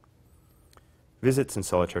 Visits in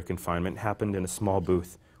solitary confinement happened in a small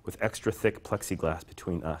booth with extra thick plexiglass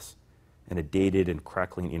between us and a dated and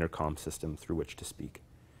crackling intercom system through which to speak.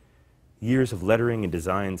 Years of lettering and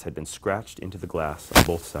designs had been scratched into the glass on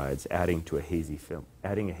both sides, adding a hazy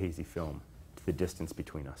film to the distance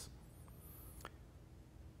between us.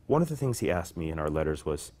 One of the things he asked me in our letters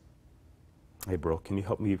was, "Hey bro, can you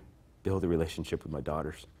help me build a relationship with my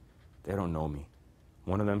daughters? They don't know me.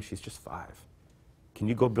 One of them, she's just 5. Can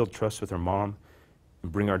you go build trust with her mom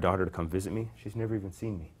and bring our daughter to come visit me? She's never even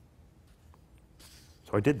seen me."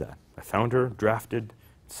 So I did that. I found her, drafted,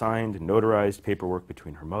 signed, and notarized paperwork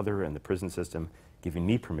between her mother and the prison system, giving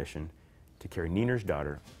me permission to carry Niner's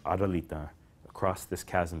daughter, Adelita, across this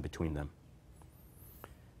chasm between them.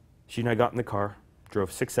 She and I got in the car,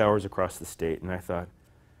 drove 6 hours across the state, and I thought,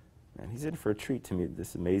 man, he's in for a treat to meet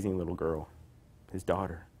this amazing little girl, his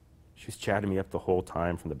daughter. She was chatting me up the whole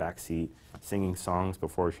time from the back seat, singing songs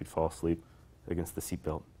before she'd fall asleep against the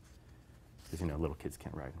seatbelt. Because, little kids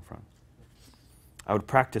can't ride in front. I would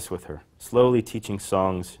practice with her, slowly teaching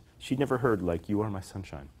songs she'd never heard, like "You Are My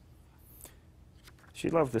Sunshine." She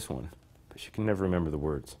loved this one, but she could never remember the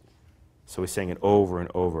words. So we sang it over and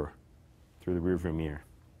over through the rearview mirror.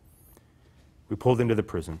 We pulled into the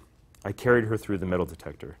prison. I carried her through the metal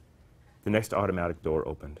detector. The next automatic door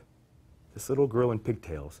opened. This little girl in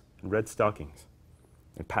pigtails and red stockings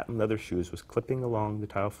and patent leather shoes was clipping along the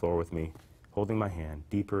tile floor with me, holding my hand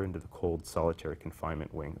deeper into the cold, solitary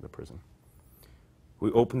confinement wing of the prison.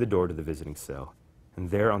 We opened the door to the visiting cell, and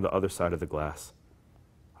there on the other side of the glass,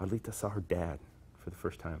 Adelita saw her dad for the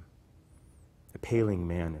first time. A paling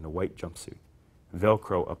man in a white jumpsuit,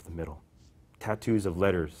 Velcro up the middle, tattoos of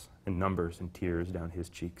letters and numbers and tears down his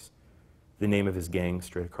cheeks, the name of his gang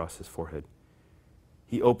straight across his forehead.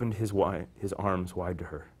 He opened his arms wide to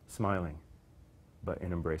her, smiling, but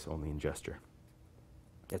an embrace only in gesture.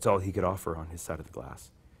 That's all he could offer on his side of the glass.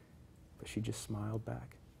 But she just smiled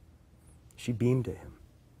back. She beamed at him,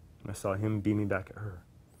 and I saw him beaming back at her.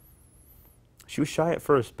 She was shy at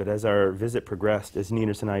first, but as our visit progressed, as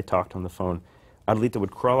Ninas and I talked on the phone, Adelita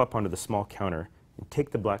would crawl up onto the small counter and take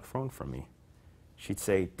the black phone from me. She'd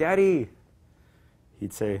say, "Daddy!"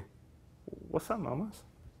 He'd say, "What's up, mamas?"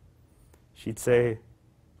 She'd say,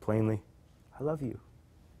 plainly, "I love you."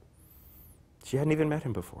 She hadn't even met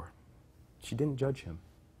him before. She didn't judge him.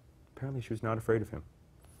 Apparently she was not afraid of him.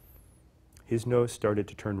 His nose started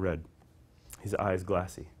to turn red, his eyes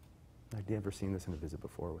glassy. I'd never seen this in a visit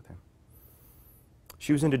before with him.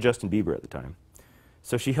 She was into Justin Bieber at the time,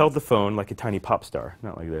 so she held the phone like a tiny pop star,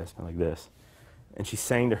 not like this, but like this, and she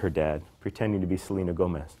sang to her dad, pretending to be Selena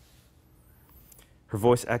Gomez. Her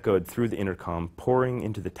voice echoed through the intercom, pouring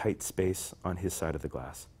into the tight space on his side of the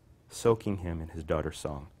glass, soaking him in his daughter's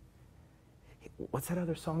song. "Hey, what's that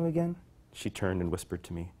other song again?" She turned and whispered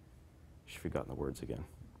to me. She'd forgotten the words again.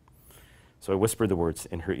 So I whispered the words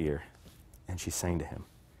in her ear, and she sang to him.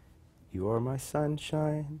 "You are my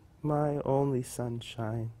sunshine, my only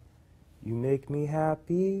sunshine. You make me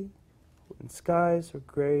happy when skies are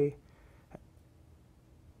gray."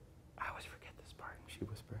 I always forget this part, she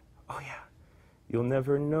whispered. "Oh yeah. You'll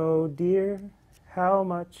never know, dear, how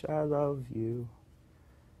much I love you."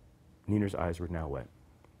 Niner's eyes were now wet,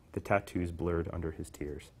 the tattoos blurred under his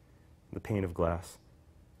tears. The pane of glass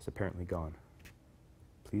is apparently gone.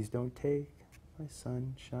 "Please don't take my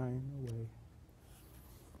sunshine away."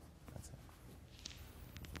 That's it.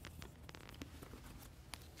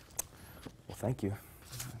 Well, thank you.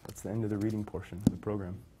 That's the end of the reading portion of the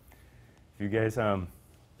program. If you guys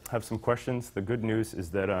have some questions, the good news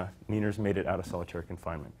is that Niner's made it out of solitary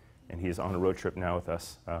confinement, and he is on a road trip now with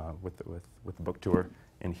us with the book tour,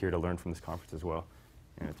 and here to learn from this conference as well.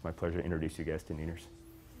 And it's my pleasure to introduce you guys to Niner's.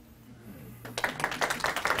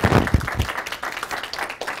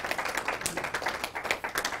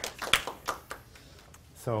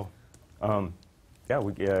 So,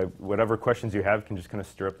 whatever questions you have can just kind of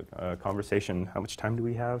stir up a conversation. How much time do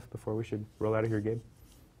we have before we should roll out of here, Gabe?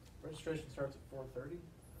 Registration starts at 4:30.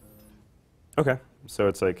 Okay, so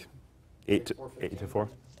it's like 8 to 4?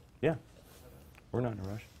 Yeah. We're not in a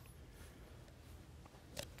rush.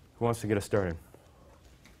 Who wants to get us started?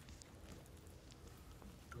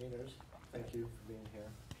 Meaners, thank you for being here.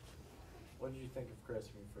 What did you think of Chris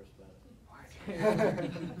when you first met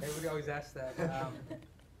him? Everybody always asks that.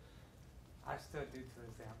 I still do to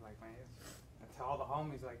this day. I'm like, man, I tell all the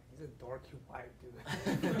homies, like, he's a dorky white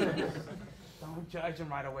dude. Don't judge him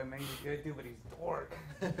right away, man. He's a good dude, but he's dork.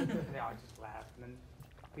 And they all just laugh. And then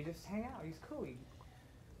we just hang out. He's cool.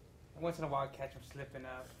 Once in a while, I catch him slipping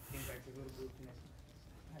up. Things like a little goofiness.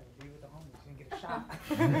 I agree with the homies. You didn't get a shot.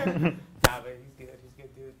 Nah, but he's good. He's a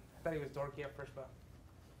good dude. I thought he was dorky at first, but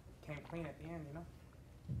came clean at the end, you know?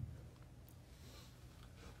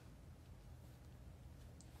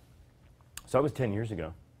 So that was 10 years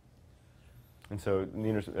ago. And so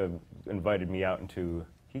Nina invited me out into,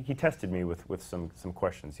 he tested me with some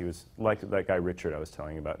questions. He was like that guy Richard I was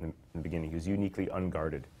telling you about in the beginning. He was uniquely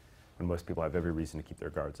unguarded when most people have every reason to keep their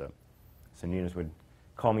guards up. So Nina's would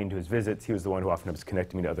call me into his visits. He was the one who often was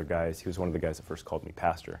connecting me to other guys. He was one of the guys that first called me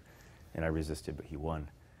pastor. And I resisted, but he won.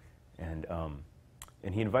 And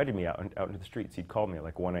he invited me out into the streets. He'd call me at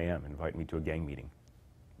like 1 a.m. and invite me to a gang meeting.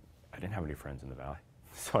 I didn't have any friends in the valley.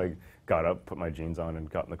 So I got up, put my jeans on, and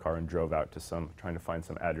got in the car and drove out to trying to find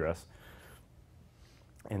some address.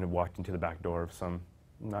 And walked into the back door of some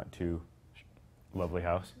not too lovely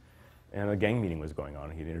house. And a gang meeting was going on.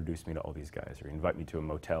 And he'd introduce me to all these guys, or he'd invite me to a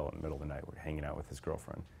motel in the middle of the night where we're hanging out with his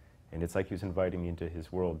girlfriend. And it's like he was inviting me into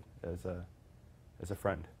his world as a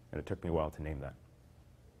friend. And it took me a while to name that.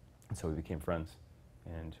 And so we became friends.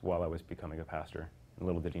 And while I was becoming a pastor, and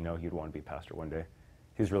little did he know he'd want to be a pastor one day.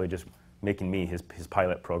 He was really just making me his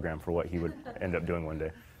pilot program for what he would end up doing one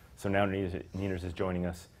day. So now Nieners is joining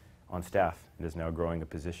us on staff and is now growing a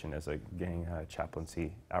position as a gang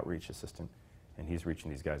chaplaincy outreach assistant. And he's reaching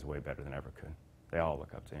these guys way better than ever could. They all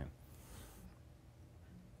look up to him.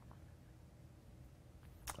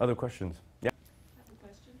 Other questions? Yeah? I have a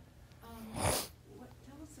question.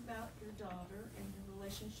 Tell us about your daughter and your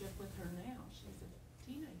relationship with her now. She's a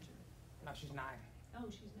teenager. No, she's 9. Oh,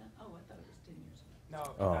 she's not. Oh, I thought it was 10 years ago. No,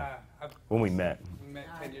 Oh. When we met. We met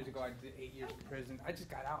 10 years ago. I did 8 years in prison. I just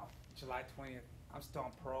got out July 20th. I'm still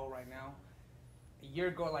on parole right now. A year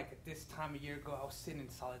ago, like at this time a year ago, I was sitting in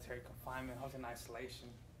solitary confinement. I was in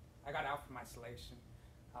isolation. I got out from isolation.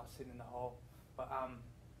 I was sitting in the hole. But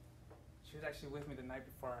she was actually with me the night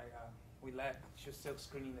before we left. She was still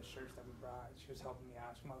screening the shirts that we brought. She was helping me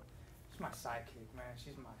out. She's my sidekick, man.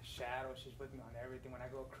 She's my shadow. She's with me on everything. When I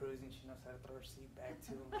go cruising, she knows how to throw her seat back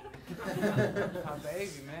to me. My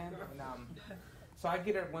baby, man. And, so I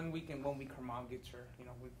get her 1 week, and 1 week her mom gets her. You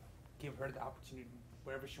know, we give her the opportunity.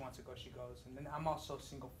 Wherever she wants to go, she goes. And then I'm also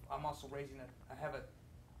single. I'm also raising I have a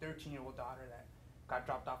 13-year-old daughter that got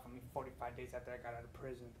dropped off on me 45 days after I got out of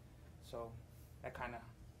prison. So that kind of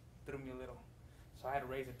threw me a little. So I had to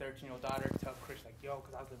raise a 13-year-old daughter, tell Chris, like, yo,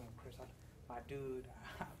 because I was living with Chris, my dude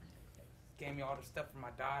gave me all the stuff for my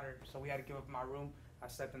daughter. So we had to give up my room. I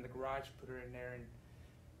slept in the garage, put her in there, and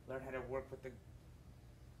learned how to work with the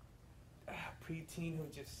preteen who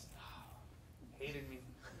just hated me,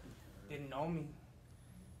 didn't know me,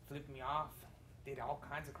 flipped me off, did all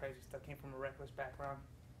kinds of crazy stuff, came from a reckless background.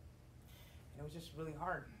 And it was just really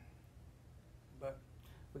hard. But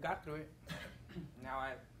we got through it. Now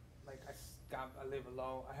I live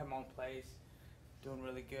alone. I have my own place, doing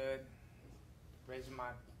really good, raising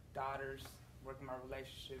my daughters, working my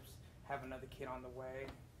relationships, have another kid on the way.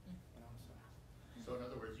 You know, so in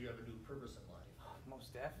other words, you have a new purpose in life.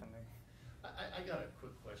 Most definitely. I got a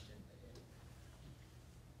quick question.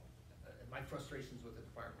 My frustrations with the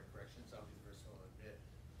Department of Corrections, I'll be the first one to admit.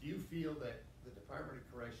 Do you feel that the Department of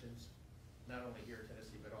Corrections, not only here in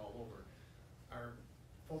Tennessee but all over, are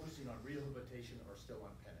focusing on rehabilitation or still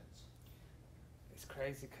on penance? It's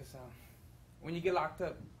crazy because when you get locked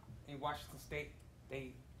up in Washington State,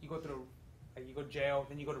 you go to jail,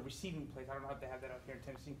 then you go to receiving place. I don't know if they have that out here in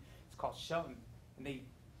Tennessee. It's called Shelton, and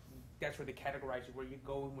that's where they categorize you, where you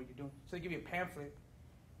go and what you're doing. So they give you a pamphlet.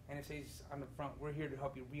 And it says on the front, we're here to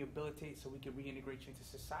help you rehabilitate so we can reintegrate you into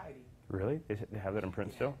society. Really? They have that in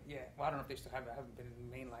print still? Yeah. Well, I don't know if they still have it. I haven't been in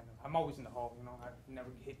the main line. I'm always in the hall, you know. I never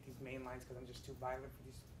hit these main lines because I'm just too violent for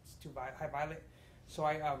these. It's too high violent. So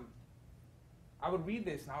I would read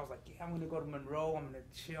this, and I was like, yeah, I'm going to go to Monroe. I'm going to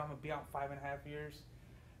chill. I'm going to be out 5.5 years.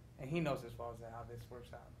 And he knows as well as how this works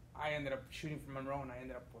out. I ended up shooting from Monroe, and I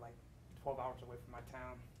ended up like 12 hours away from my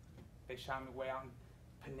town. They shot me way out in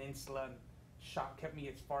Peninsula, and kept me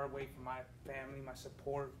as far away from my family, my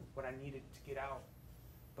support, what I needed to get out.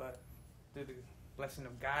 But through the blessing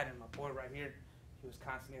of God and my boy right here, he was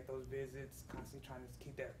constantly at those visits, constantly trying to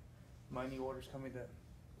keep that money orders coming, the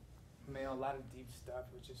a lot of deep stuff,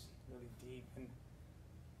 which is really deep, and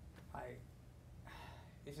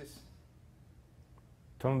it's just,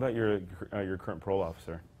 Tell me about your current parole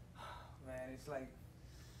officer. man, it's like,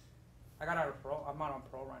 I got out of parole. I'm out on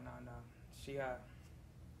parole right now, and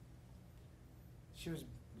she was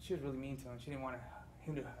really mean to him. She didn't want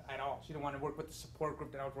him to at all. She didn't want to work with the support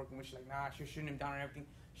group that I was working with. She's like, nah, she was shooting him down and everything.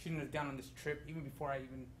 Shooting him down on this trip, even before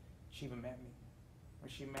she even met me. When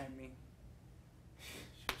she met me,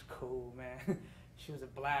 she was cool, man. She was a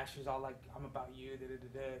blast. She was all like, I'm about you, da da da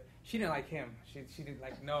da. She didn't like him. She didn't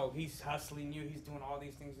like, no, he's hustling you. He's doing all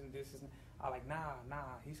these things and this. I like, nah,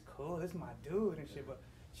 he's cool. This is my dude and shit. But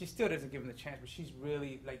she still doesn't give him the chance. But she's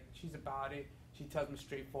really, like, she's about it. She tells me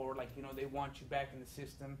straightforward, like, you know, they want you back in the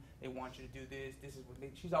system. They want you to do this. This is what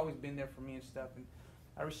she's always been there for me and stuff. And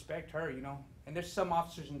I respect her, you know. And there's some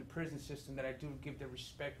officers in the prison system that I do give the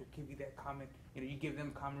respect, who give you that common, you know, you give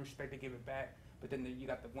them common respect, they give it back. But then you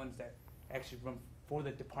got the ones that actually run for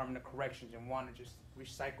the Department of Corrections and want to just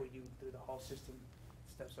recycle you through the whole system and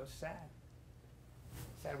stuff. So it's sad.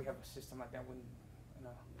 It's sad we have a system like that in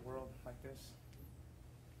a world like this.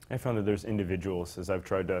 I found that there's individuals, as I've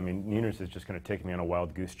tried to, I mean, Nieners is just going to take me on a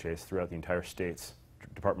wild goose chase throughout the entire state's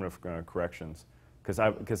Department of Corrections.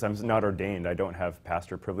 Because I'm not ordained, I don't have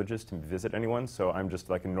pastor privileges to visit anyone, so I'm just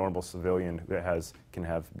like a normal civilian that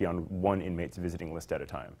can be on one inmate's visiting list at a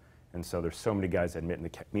time. And so there's so many guys that meet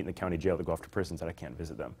in the county jail that go off to prisons that I can't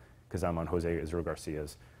visit them because I'm on Jose Israel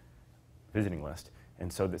Garcia's visiting list.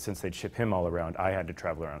 And so that since they'd ship him all around, I had to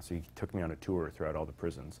travel around. So he took me on a tour throughout all the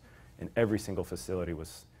prisons. And every single facility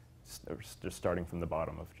was just starting from the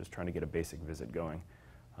bottom of just trying to get a basic visit going.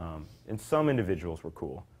 And some individuals were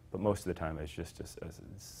cool, but most of the time it's just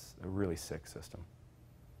it's a really sick system.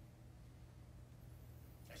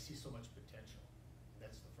 I see so much potential.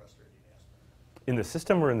 That's the frustrating aspect. In the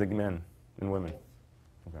system or in the men and women?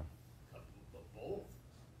 Okay. Both.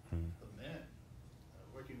 The men,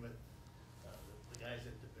 working with the guys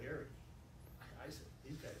at DeBerry. I said,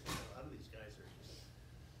 these guys, a lot of these guys are just,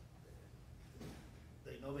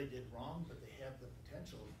 they know they did wrong, but they have the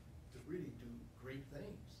potential to really do great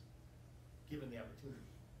things, given the opportunity,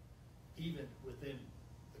 even within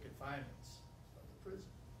the confinements of the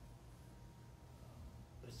prison.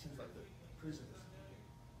 But it seems like the prison is,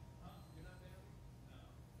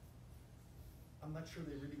 I'm not sure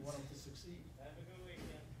they really want them to succeed.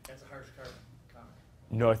 That's a harsh comment.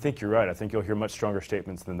 No, I think you're right. I think you'll hear much stronger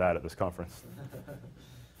statements than that at this conference.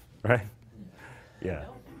 Right? Yeah.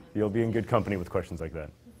 You'll be in good company with questions like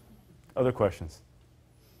that. Other questions?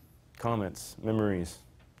 Comments? Memories?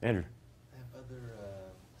 Andrew? Have other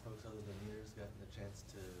folks other than yours gotten a chance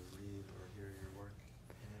to read or hear your work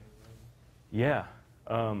in any way? Yeah.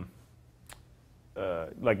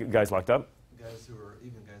 Like guys locked up? Guys who are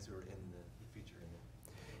in the feature in it.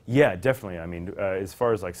 Yeah, definitely. I mean, as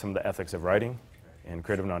far as like some of the ethics of writing and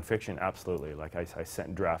creative nonfiction, absolutely. Like I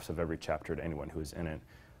sent drafts of every chapter to anyone who was in it.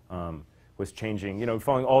 Was changing, you know,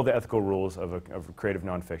 following all the ethical rules of creative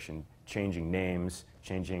nonfiction, changing names,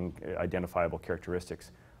 changing identifiable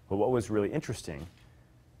characteristics. But what was really interesting,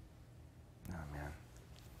 oh man,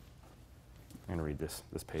 I'm gonna read this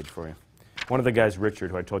page for you. One of the guys, Richard,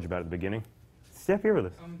 who I told you about at the beginning, step here with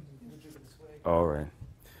us. All right.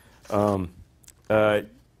 I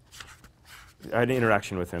had an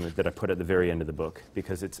interaction with him that I put at the very end of the book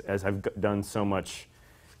because it's, as I've done so much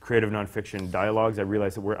creative nonfiction dialogues, I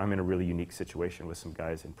realized that I'm in a really unique situation with some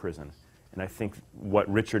guys in prison. And I think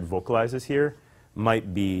what Richard vocalizes here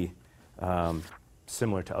might be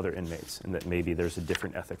similar to other inmates, and that maybe there's a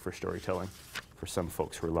different ethic for storytelling for some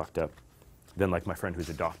folks who are locked up than like my friend who's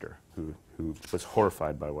a doctor, who was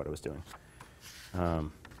horrified by what I was doing.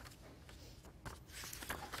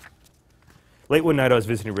 Late one night, I was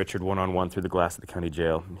visiting Richard one-on-one through the glass at the county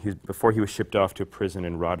jail, before he was shipped off to a prison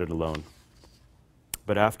and rotted alone.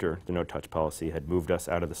 But after the no-touch policy had moved us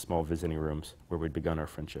out of the small visiting rooms where we'd begun our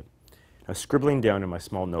friendship, I was scribbling down in my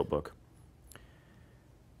small notebook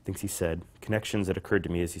things he said, connections that occurred to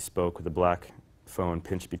me as he spoke with a black phone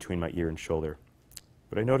pinched between my ear and shoulder.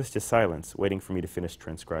 But I noticed his silence, waiting for me to finish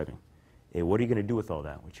transcribing. Hey, what are you going to do with all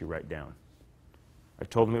that, which you write down? I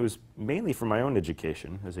told him it was mainly for my own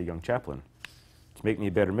education as a young chaplain, to make me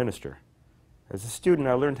a better minister. As a student,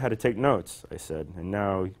 I learned how to take notes, I said, and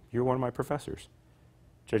now you're one of my professors.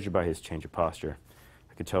 Judging by his change of posture,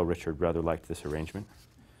 I could tell Richard rather liked this arrangement.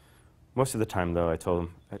 Most of the time, though, I told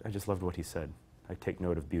him I just loved what he said. I take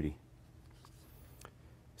note of beauty.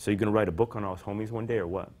 So you going to write a book on all his homies one day, or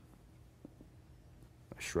what?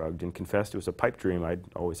 I shrugged and confessed it was a pipe dream I'd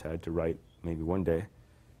always had to write maybe one day.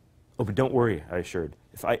 Oh, but don't worry, I assured.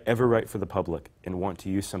 If I ever write for the public and want to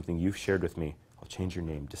use something you've shared with me, I'll change your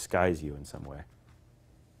name, disguise you in some way.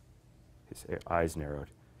 His eyes narrowed.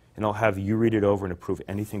 And I'll have you read it over and approve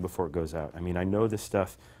anything before it goes out. I mean, I know this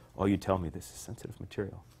stuff. All you tell me, this is sensitive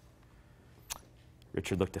material.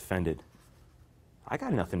 Richard looked offended. I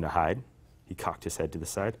got nothing to hide. He cocked his head to the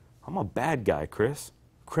side. I'm a bad guy, Chris.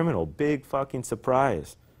 Criminal, big fucking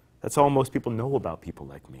surprise. That's all most people know about people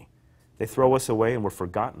like me. They throw us away and we're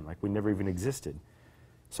forgotten, like we never even existed.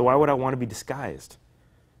 So why would I want to be disguised?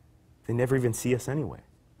 They never even see us anyway.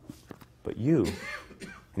 But you,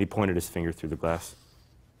 and he pointed his finger through the glass,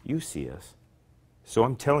 you see us. So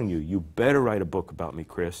I'm telling you, you better write a book about me,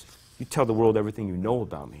 Chris. You tell the world everything you know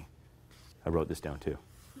about me. I wrote this down too.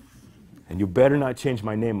 And you better not change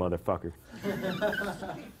my name, motherfucker.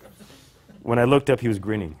 When I looked up, he was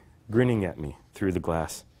grinning at me through the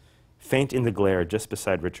glass. Faint in the glare, just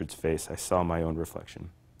beside Richard's face, I saw my own reflection,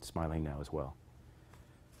 smiling now as well.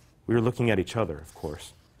 We were looking at each other, of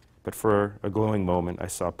course, but for a glowing moment, I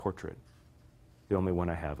saw a portrait, the only one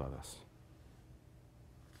I have of us.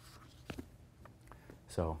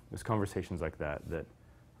 So it was conversations like that that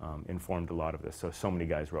informed a lot of this. So many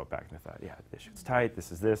guys wrote back and I thought, yeah, this shit's tight,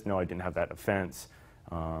 this is this. No, I didn't have that offense.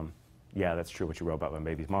 Yeah, that's true what you wrote about my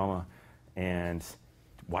baby's mama. And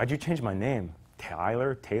why'd you change my name?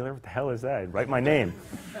 Taylor? What the hell is that? Write my name.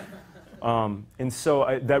 And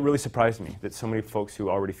so that really surprised me, that so many folks who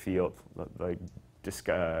already feel like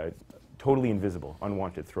totally invisible,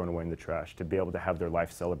 unwanted, thrown away in the trash, to be able to have their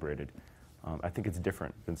life celebrated. I think it's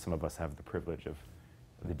different than some of us have the privilege of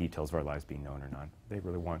the details of our lives being known or not. They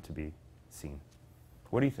really want to be seen.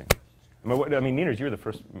 What do you think? I mean, Nieners, you're the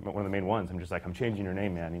first, one of the main ones. I'm just like, I'm changing your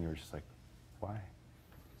name, man. And you were just like, why?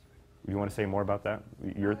 You want to say more about that?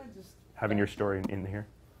 You're having your story in here?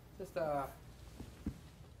 Just, I,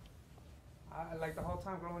 like the whole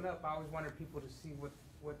time growing up, I always wanted people to see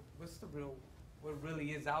what's the real, what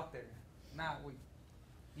really is out there. Not what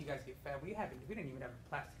you guys get fat. We didn't even have a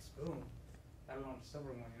plastic spoon, let alone a silver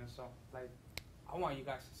one, you know? So, like, I want you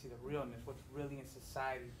guys to see the realness, what's really in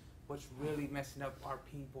society, what's really messing up our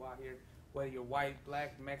people out here, whether you're white,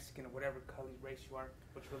 black, Mexican, or whatever color, race you are,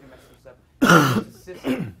 what's really messing us up. It's a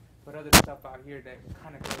system, but other stuff out here that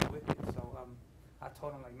kind of goes with it. So I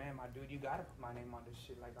told him, like, man, my dude, you got to put my name on this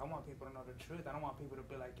shit. Like, I want people to know the truth. I don't want people to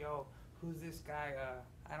be like, yo, who's this guy?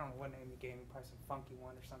 I don't know what name he gave me, probably some funky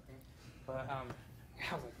one or something. But I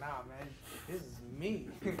was like, nah, man, this is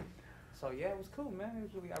me. So yeah, it was cool, man. It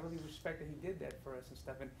was really, I really respect that he did that for us and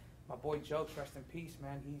stuff. And my boy Jokes, rest in peace,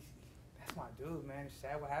 man. That's my dude, man. It's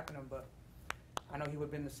sad what happened to him, but I know he would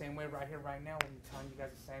have been the same way right here, right now, when he's telling you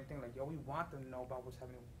guys the same thing. Like, yo, we want them to know about what's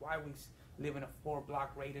happening. Why we live in a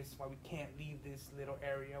 4-block radius. Why we can't leave this little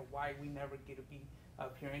area. Why we never get to be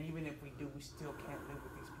up here. And even if we do, we still can't live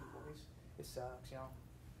with these people. It sucks, you know.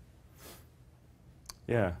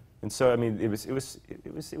 Yeah, and so I mean,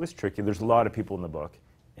 it was tricky. There's a lot of people in the book.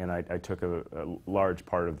 And I took a large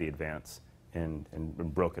part of the advance and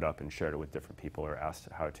broke it up and shared it with different people, or asked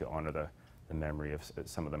how to honor the memory of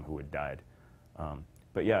some of them who had died.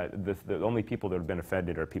 But yeah, the only people that have been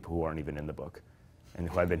offended are people who aren't even in the book, and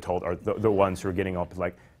who I've been told are the ones who are getting up,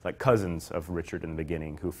 like cousins of Richard in the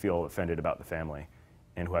beginning, who feel offended about the family,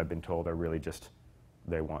 and who I've been told are really just,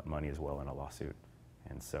 they want money as well in a lawsuit.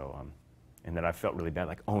 And so, and then I felt really bad,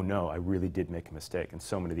 like, oh no, I really did make a mistake. And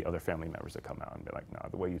so many of the other family members that come out and be like, no,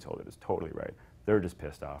 the way you told it is totally right. They're just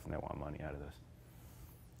pissed off and they want money out of this.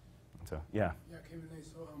 And so, yeah. Yeah, Kevin,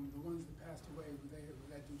 so the ones that passed away, was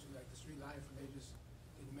that due to like the street life, or they just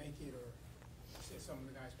didn't make it, or you said some of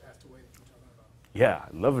the guys passed away that you're talking about? Yeah,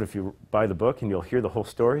 I'd love it if you buy the book and you'll hear the whole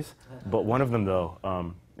stories. But one of them though,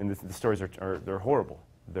 and the stories they're horrible.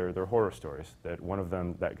 They're horror stories. That one of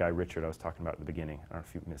them, that guy Richard I was talking about at the beginning, I don't know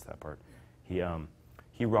if you missed that part.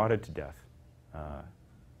 He rotted to death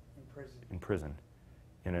in prison.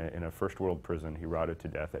 In a first world prison, he rotted to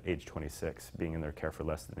death at age 26, being in their care for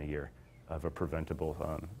less than a year, of a preventable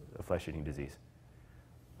flesh-eating disease.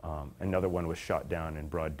 Another one was shot down in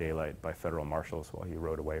broad daylight by federal marshals while he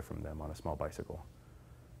rode away from them on a small bicycle.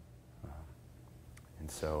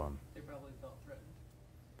 And so... they probably felt threatened.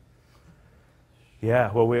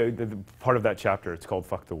 Yeah, well, the part of that chapter, it's called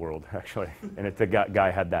Fuck the World, actually. And the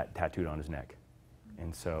guy had that tattooed on his neck.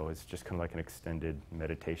 And so it's just kind of like an extended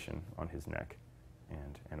meditation on his neck,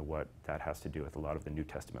 and what that has to do with a lot of the New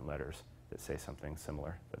Testament letters that say something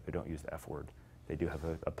similar, that they don't use the F word. They do have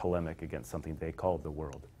a polemic against something they call the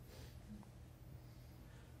world.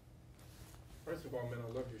 First of all, man,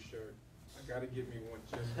 I love your shirt. I gotta give me one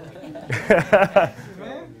just like you.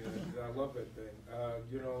 I love that thing.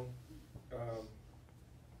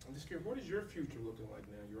 I'm just curious, what is your future looking like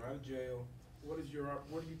now? You're out of jail. What do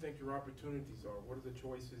you think your opportunities are? What are the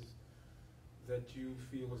choices that you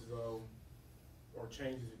feel as though, or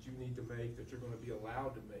changes that you need to make, that you're going to be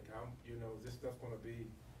allowed to make? How, you know, is this stuff going to be,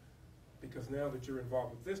 because now that you're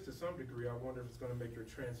involved with this to some degree, I wonder if it's going to make your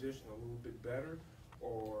transition a little bit better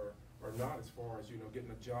or not, as far as, you know, getting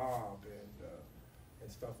a job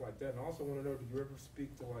and stuff like that. And I also want to know, do you ever speak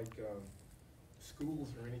to like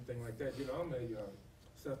schools or anything like that? You know, I'm a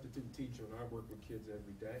substitute teacher and I work with kids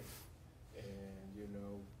every day. And, you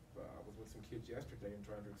know, I was with some kids yesterday and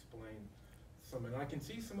trying to explain some, and I can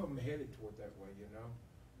see some of them headed toward that way, you know.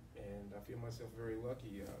 And I feel myself very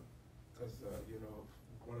lucky because, you know,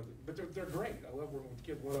 but they're great. I love working with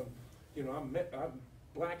kids. One of them, you know, I'm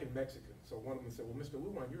black and Mexican. So one of them said, well, Mr.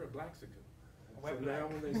 Luan, you're a Blaxican. So now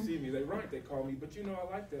when they see me, they call me. But, you know, I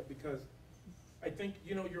like that because I think,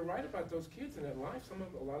 you know, you're right about those kids in that life.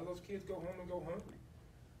 A lot of those kids go home and go hungry.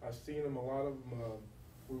 I've seen them, a lot of them,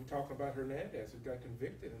 we were talking about Hernandez, who got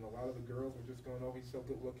convicted, and a lot of the girls were just going, oh, he's so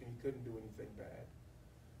good looking, he couldn't do anything bad.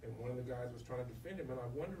 And one of the guys was trying to defend him, and I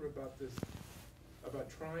wonder about this, about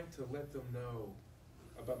trying to let them know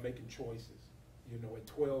about making choices, you know, at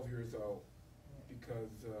 12 years old.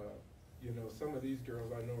 Because, you know, some of these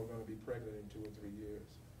girls I know are going to be pregnant in 2 or 3 years.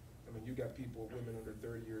 I mean, you got people, women under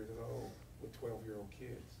 30 years old with 12-year-old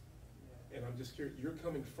kids. And I'm just curious, you're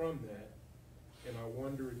coming from that, and I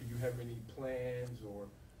wonder, do you have any plans or,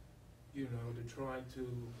 you know, to try to,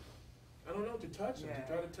 I don't know, to touch them, to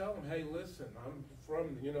try to tell them, hey, listen, I'm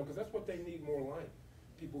from, you know, because that's what they need more like.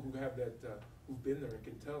 People who have that, who've been there and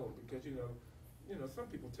can tell them. Because, you know, some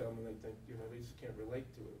people tell them and they think, you know, they just can't relate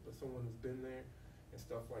to it. But someone who's been there and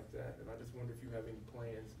stuff like that, and I just wonder if you have any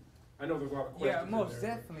plans. I know there's a lot of questions. Yeah, most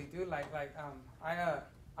definitely, dude.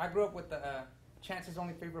 I grew up with the chances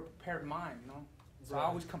only favor a prepared mind, you know. So I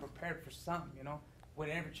always come prepared for something, you know.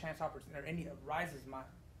 Whenever chance opportunity or any arises,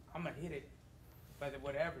 I'm gonna hit it, but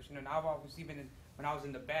whatever, you know. And I've always, even when I was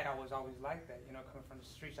in the bed, I was always like that, you know. Coming from the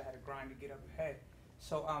streets, I had to grind to get up ahead.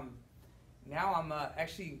 So now I'm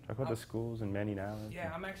actually talk about the schools in Manning Island.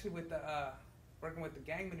 Yeah, I'm actually with the working with the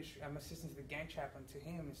gang ministry. I'm assisting to the gang chaplain to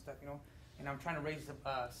him and stuff, you know. And I'm trying to raise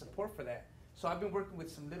support for that. So I've been working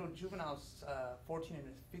with some little juveniles, 14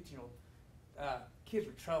 and 15-year-old. Kids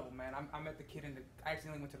were trouble, man. I met the kid I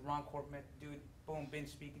accidentally went to the wrong court, met the dude, boom, been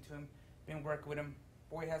speaking to him, been working with him.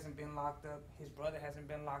 Boy hasn't been locked up. His brother hasn't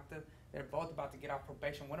been locked up. They're both about to get off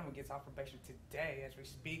probation. One of them gets off probation today as we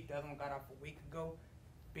speak. The other one got off a week ago.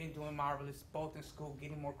 Been doing marvelous, both in school,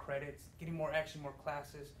 getting more credits, getting more action, more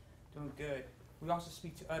classes, doing good. We also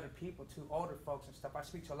speak to other people, too, older folks and stuff. I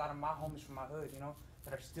speak to a lot of my homies from my hood, you know,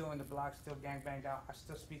 that are still in the block, still gang banged out. I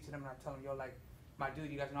still speak to them and I tell them, yo, like, my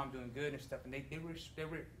dude, you guys know I'm doing good and stuff, and they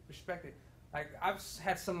respect it. Like, I've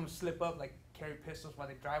had some of them slip up, like carry pistols while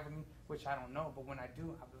they drive with me, which I don't know, but when I do,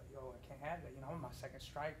 I'm like, yo, I can't have that. You know, I'm on my second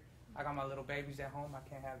strike. I got my little babies at home. I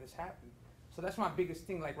can't have this happen. So that's my biggest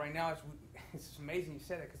thing. Like right now, it's amazing you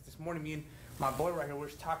said that, because this morning me and my boy right here, we're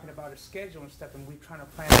talking about a schedule and stuff, and we're trying to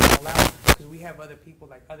plan it all out, because we have other people,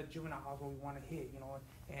 like other juvenile halls where we want to hit, you know,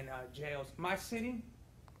 and jails. My city,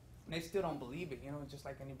 they still don't believe it, you know, just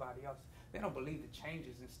like anybody else. They don't believe the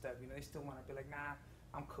changes and stuff, you know. They still want to be like, nah,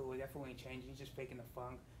 I'm cool. That fool ain't changing. He's just faking the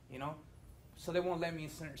funk, you know. So they won't let me in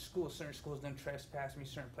certain schools. Certain schools done trespass me.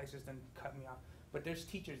 Certain places done cut me off. But there's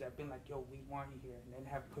teachers that have been like, yo, we want you here, and then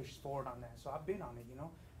have pushed forward on that. So I've been on it, you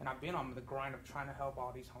know. And I've been on the grind of trying to help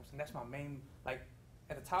all these homes. And that's my main, like,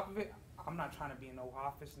 at the top of it, I'm not trying to be in no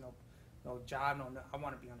office, no job, no. I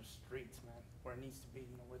want to be on the streets, man, where it needs to be,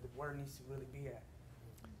 you know, where the word needs to really be at.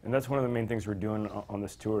 And that's one of the main things we're doing on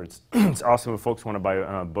this tour. It's awesome if folks want to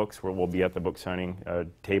buy books, where we'll be at the book signing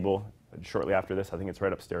table shortly after this. I think it's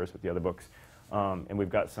right upstairs with the other books. And we've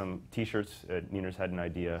got some T-shirts. Neener's had an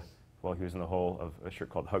idea while he was in the hole of a shirt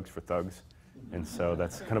called Hugs for Thugs. And so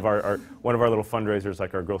that's kind of one of our little fundraisers,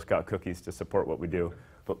 like our Girl Scout cookies, to support what we do.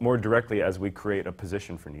 But more directly, as we create a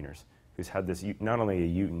position for Neener's, who's had this not only a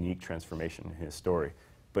unique transformation in his story,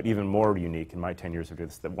 but even more unique in my 10 years of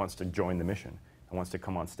this, that wants to join the mission and wants to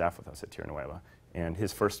come on staff with us at Tierra Nueva. And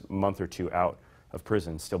his first month or two out of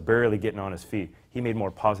prison, still barely getting on his feet, he made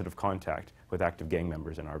more positive contact with active gang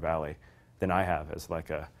members in our valley than I have as like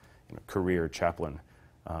a career chaplain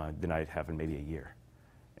than I'd have in maybe a year.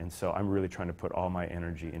 And so I'm really trying to put all my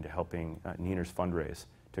energy into helping Neener's fundraise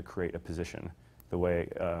to create a position the way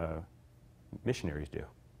missionaries do,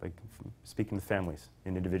 like speaking to families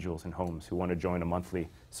and individuals in homes who want to join a monthly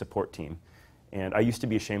support team. And I used to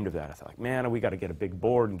be ashamed of that. I thought, like, man, we got to get a big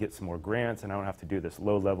board and get some more grants, and I don't have to do this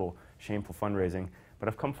low-level, shameful fundraising. But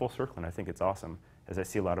I've come full circle, and I think it's awesome, as I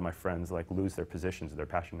see a lot of my friends like lose their positions that they're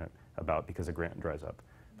passionate about because a grant dries up.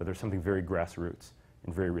 But there's something very grassroots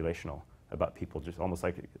and very relational about people, just almost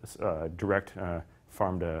like direct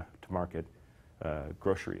farm to market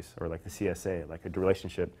groceries, or like the CSA, like a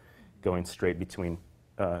relationship going straight between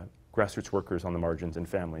grassroots workers on the margins and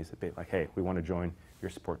families. That they, like, hey, we want to join your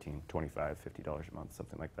support team, $25, $50 a month,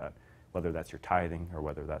 something like that. Whether that's your tithing or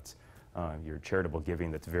whether that's your charitable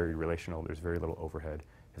giving that's very relational, there's very little overhead.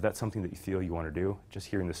 If that's something that you feel you want to do, just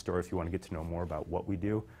hearing the story, if you want to get to know more about what we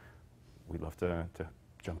do, we'd love to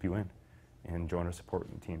jump you in and join our support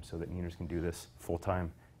team so that Nieners can do this full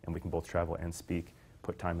time and we can both travel and speak,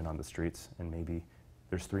 put time in on the streets, and maybe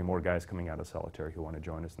there's 3 more guys coming out of solitary who want to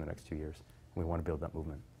join us in the next 2 years. We want to build that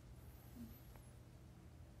movement.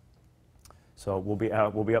 So we'll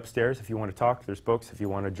be upstairs if you want to talk. There's books if you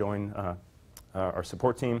want to join our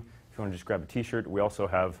support team. If you want to just grab a T-shirt. We also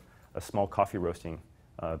have a small coffee roasting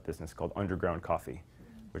business called Underground Coffee,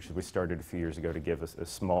 which we started a few years ago to give us a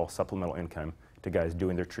small supplemental income to guys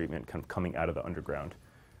doing their treatment, kind of coming out of the underground.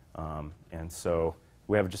 And so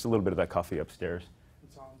we have just a little bit of that coffee upstairs.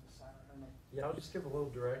 It's on the side. I don't know. Yeah, I'll just give a little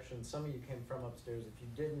direction. Some of you came from upstairs. If you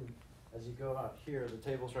didn't, as you go out here, the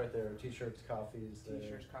table's right there. T-shirts, coffees.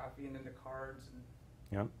 T-shirts, coffee, and then the cards. And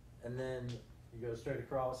Yep. And then you go straight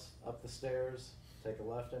across, up the stairs, take a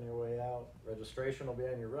left on your way out. Registration will be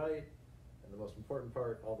on your right. And the most important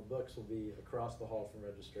part, all the books will be across the hall from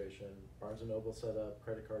registration. Barnes & Noble set up,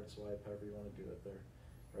 credit card swipe, however you want to do it. They're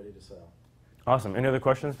ready to sell. Awesome. Any other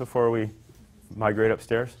questions before we migrate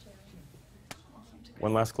upstairs?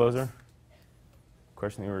 One last closer?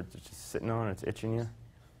 Question you were just sitting on, it's itching you?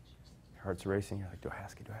 Your heart's racing, you're like, do I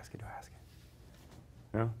ask it, do I ask it, do I ask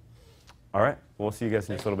it? No? All right, we'll see you guys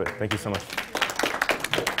in just a little bit. Thank you so much.